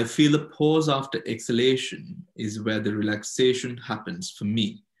 I feel a pause after exhalation is where the relaxation happens for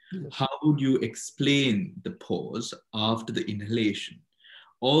me. Yes. How would you explain the pause after the inhalation?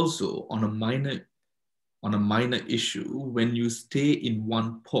 Also, on a minor issue, when you stay in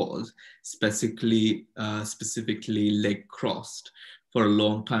one pause, specifically leg crossed for a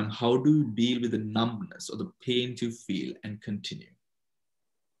long time, how do you deal with the numbness or the pain you feel and continue?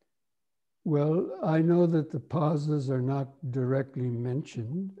 Well, I know that the pauses are not directly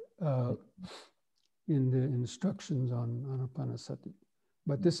mentioned in the instructions on Anapanasati,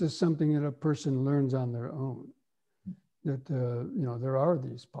 but this is something that a person learns on their own. That, you know, there are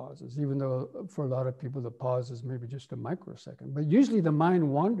these pauses, even though for a lot of people, the pause is maybe just a microsecond, but usually the mind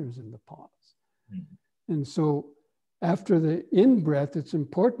wanders in the pause. Mm-hmm. And so after the in-breath, it's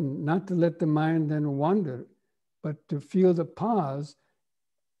important not to let the mind then wander, but to feel the pause,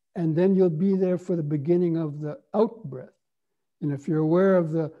 and then you'll be there for the beginning of the out-breath. And if you're aware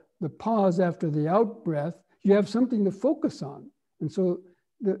of the pause after the out-breath, you have something to focus on. And so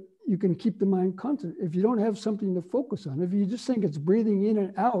you can keep the mind constant. If you don't have something to focus on, if you just think it's breathing in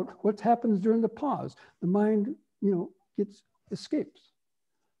and out, what happens during the pause? The mind, you know, escapes.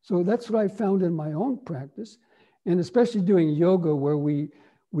 So that's what I found in my own practice, and especially doing yoga, where we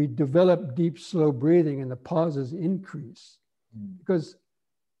develop deep, slow breathing and the pauses increase. Because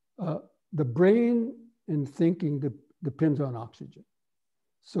the brain and thinking depends on oxygen.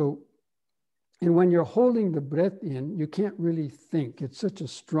 So, and when you're holding the breath in, you can't really think. It's such a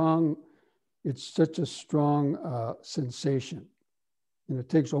strong sensation. And it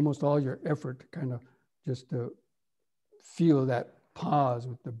takes almost all your effort to kind of just to feel that pause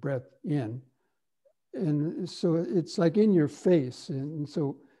with the breath in. And so it's like in your face. And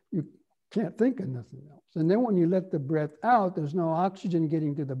so you can't think of nothing else. And then when you let the breath out, there's no oxygen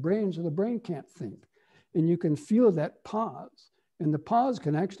getting to the brain, so the brain can't think. And you can feel that pause. And the pause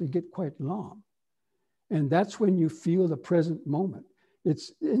can actually get quite long. And that's when you feel the present moment.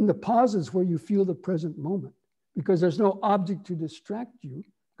 It's in the pauses where you feel the present moment, because there's no object to distract you,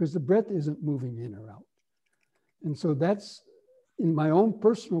 because the breath isn't moving in or out. And so that's, in my own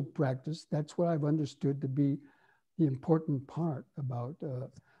personal practice, that's what I've understood to be the important part about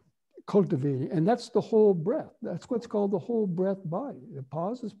cultivating. And that's the whole breath. That's what's called the whole breath body. The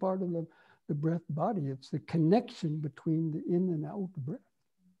pause is part of the breath body. It's the connection between the in and out breath.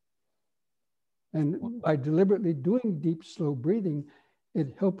 And by deliberately doing deep, slow breathing,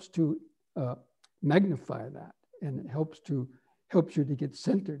 it helps to magnify that, and it helps you to get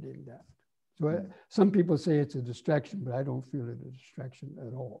centered in that. So some people say it's a distraction, but I don't feel it a distraction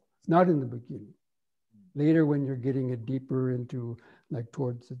at all. Not in the beginning. Later, when you're getting it deeper into, like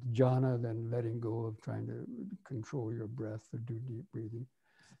towards the jhana, then letting go of trying to control your breath or do deep breathing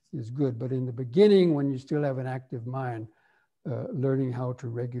is good. But in the beginning, when you still have an active mind, learning how to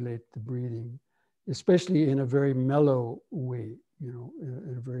regulate the breathing, especially in a very mellow way, you know,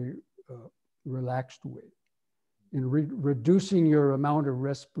 in a very relaxed way, in reducing your amount of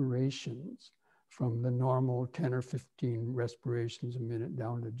respirations from the normal 10 or 15 respirations a minute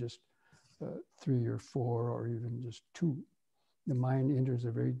down to just 3 or 4 or even just 2. The mind enters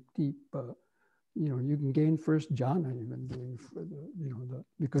a very deep, you know, you can gain first jhana even doing for the, you know,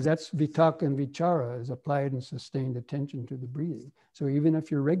 because that's vitaka and vichara is applied and sustained attention to the breathing. So even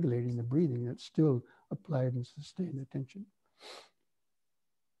if you're regulating the breathing, it's still applied and sustained attention.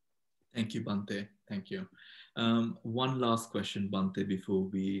 Thank you, Bhante. Thank you. One last question, Bhante, before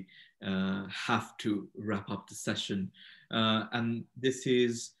we have to wrap up the session. And this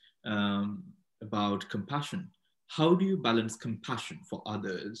is about compassion. how do you balance compassion for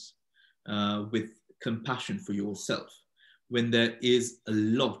others with compassion for yourself when there is a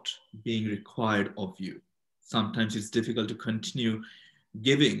lot being required of you? Sometimes it's difficult to continue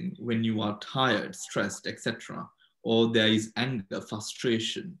giving when you are tired, stressed, etc., or there is anger,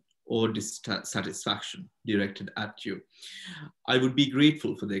 frustration, or dissatisfaction directed at you. I would be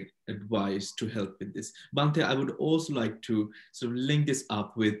grateful for the advice to help with this. Bhante, I would also like to sort of link this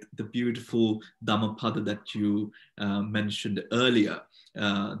up with the beautiful Dhammapada that you mentioned earlier,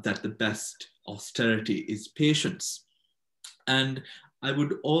 that the best austerity is patience. And I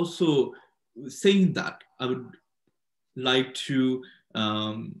would also, saying that, I would like to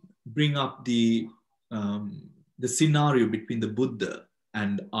bring up the scenario between the Buddha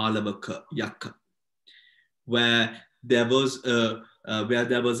and Alavaka Yakka, where there was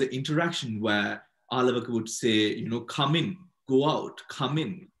an interaction where Alavaka would say, you know, come in, go out, come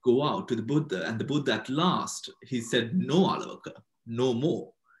in, go out to the Buddha. And the Buddha at last, he said, no, Alavaka, no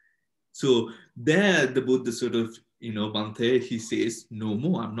more. So there the Buddha sort of, you know, Bhante, he says, no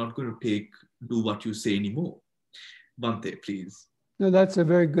more, I'm not going to do what you say anymore. Bhante, please. No, that's a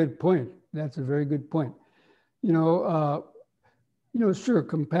very good point. That's a very good point. Sure,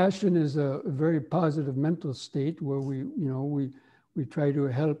 compassion is a very positive mental state where we try to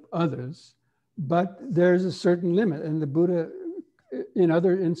help others, but there's a certain limit. And the Buddha, in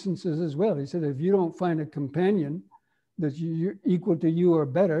other instances as well, he said, if you don't find a companion that's equal to you or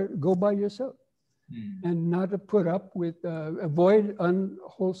better, go by yourself. And not to put up with, avoid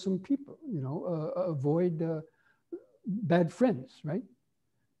unwholesome people, avoid bad friends, right?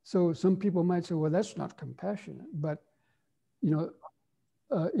 So some people might say, well, that's not compassionate. But,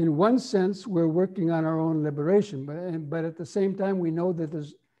 in one sense, we're working on our own liberation. But at the same time, we know that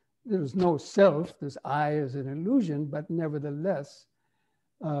there's no self. This I is an illusion. But nevertheless,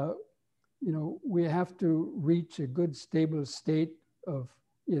 we have to reach a good, stable state of,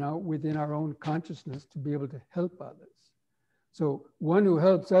 within our own consciousness to be able to help others. So one who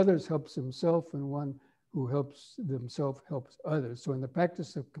helps others helps himself, and one who helps themselves helps others. So in the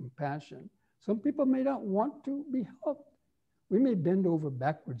practice of compassion, some people may not want to be helped. We may bend over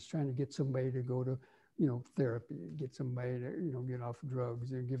backwards trying to get somebody to go to, therapy, get somebody to, get off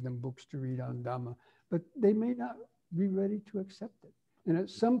drugs, and give them books to read on Dhamma, but they may not be ready to accept it. And at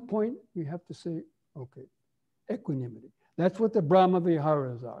some point, we have to say, okay, equanimity. That's what the Brahma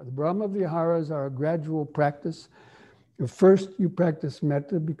Viharas are. The Brahma Viharas are a gradual practice. First, you practice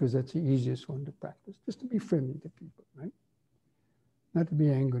metta because that's the easiest one to practice, just to be friendly to people, right? Not to be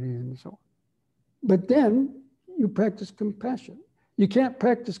angry and so on. But then you practice compassion. You can't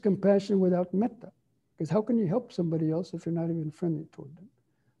practice compassion without metta, because how can you help somebody else if you're not even friendly toward them?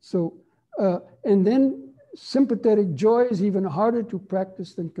 So, and then sympathetic joy is even harder to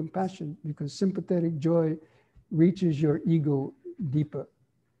practice than compassion, because sympathetic joy reaches your ego deeper.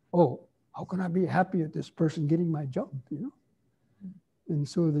 Oh, how can I be happy at this person getting my job, And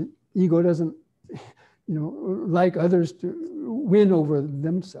so the ego doesn't, like others to win over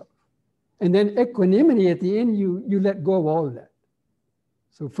themselves. And then equanimity, at the end, you let go of all of that.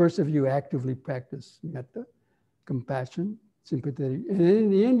 So first of you actively practice metta, compassion, sympathetic, and then in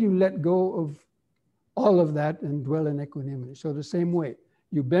the end, you let go of all of that and dwell in equanimity. So the same way,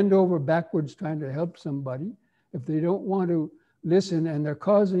 you bend over backwards trying to help somebody. If they don't want to listen and they're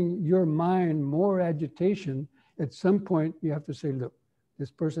causing your mind more agitation, at some point you have to say, look,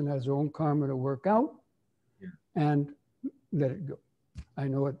 this person has their own karma to work out, and let it go. I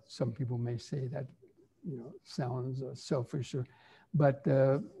know what some people may say that, sounds selfish, but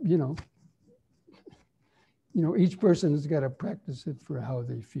each person has got to practice it for how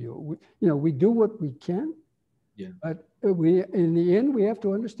they feel. We do what we can, but in the end, we have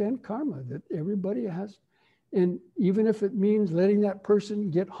to understand karma, that everybody has. And even if it means letting that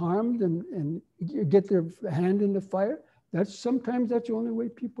person get harmed and get their hand in the fire, sometimes that's the only way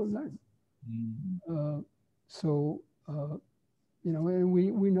people learn. And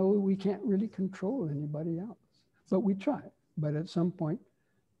we know we can't really control anybody else, but we try. But at some point,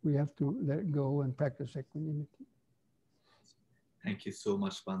 we have to let it go and practice equanimity. Thank you so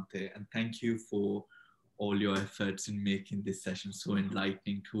much, Bhante, and thank you for all your efforts in making this session so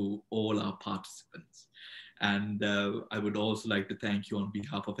enlightening to all our participants. And I would also like to thank you on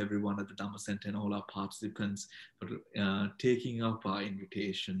behalf of everyone at the Dhamma Center and all our participants for taking up our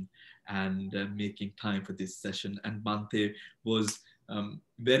invitation and making time for this session. And Bhante was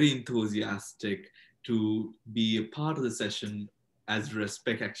very enthusiastic to be a part of the session as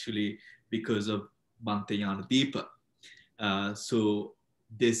respect, actually, because of Bhante Nanadipa. So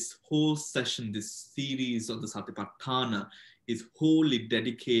this whole session, this series of the Satipatthana is wholly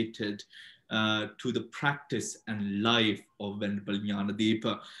dedicated to the practice and life of Venerable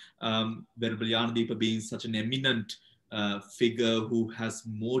Nanadipa. Venerable Nanadipa being such an eminent figure who has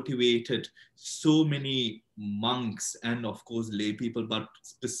motivated so many monks and of course lay people, but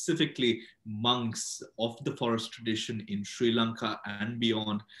specifically monks of the forest tradition in Sri Lanka and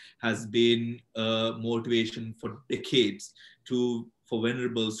beyond, has been a motivation for decades for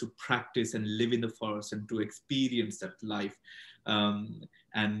venerables to practice and live in the forest and to experience that life. Bhante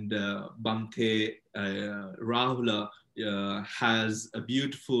Rahula has a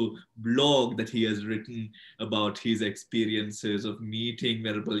beautiful blog that he has written about his experiences of meeting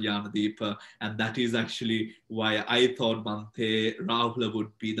Venerable Nanadipa, and that is actually why I thought Bhante Rahula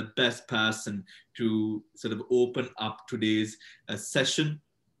would be the best person to sort of open up today's session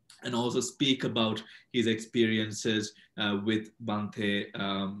and also speak about his experiences with Bhante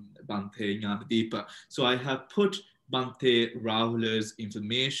Nanadipa. So I have put Bhante Rahula's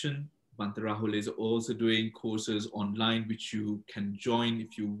information. Bhante Rahula is also doing courses online, which you can join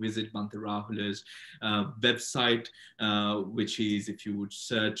if you visit Bhante Rahula's website, which is, if you would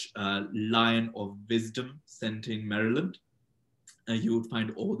search Lion of Wisdom Center in Maryland, you would find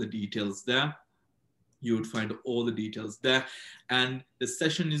all the details there. You would find all the details there. And the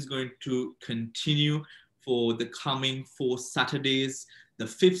session is going to continue for the coming 4 Saturdays. The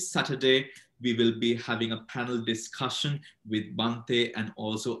 5th Saturday, we will be having a panel discussion with Bhante and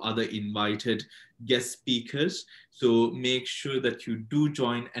also other invited guest speakers. So make sure that you do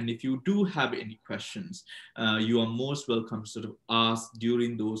join. And if you do have any questions, you are most welcome to sort of ask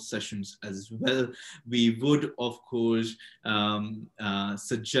during those sessions as well. We would, of course,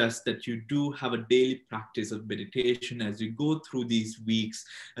 suggest that you do have a daily practice of meditation as you go through these weeks,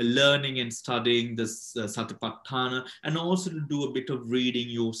 learning and studying this Satipatthana, and also to do a bit of reading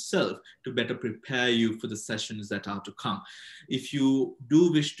yourself to better prepare you for the sessions that are to come. If you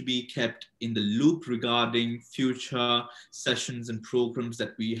do wish to be kept in the loop regarding future sessions and programs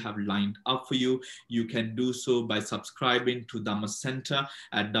that we have lined up for you, you can do so by subscribing to Dhamma Center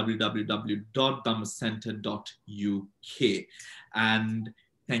at www.dhammacenter.uk. And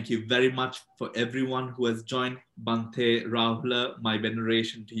thank you very much for everyone who has joined. Bhante Rahula, my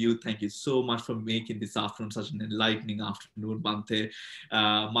veneration to you. Thank you so much for making this afternoon such an enlightening afternoon, Bhante.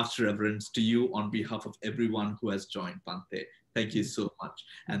 Much reverence to you on behalf of everyone who has joined, Bhante. Thank you so much.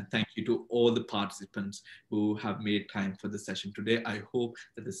 And thank you to all the participants who have made time for the session today. I hope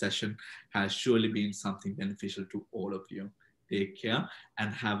that the session has surely been something beneficial to all of you. Take care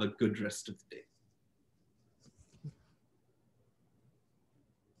and have a good rest of the day.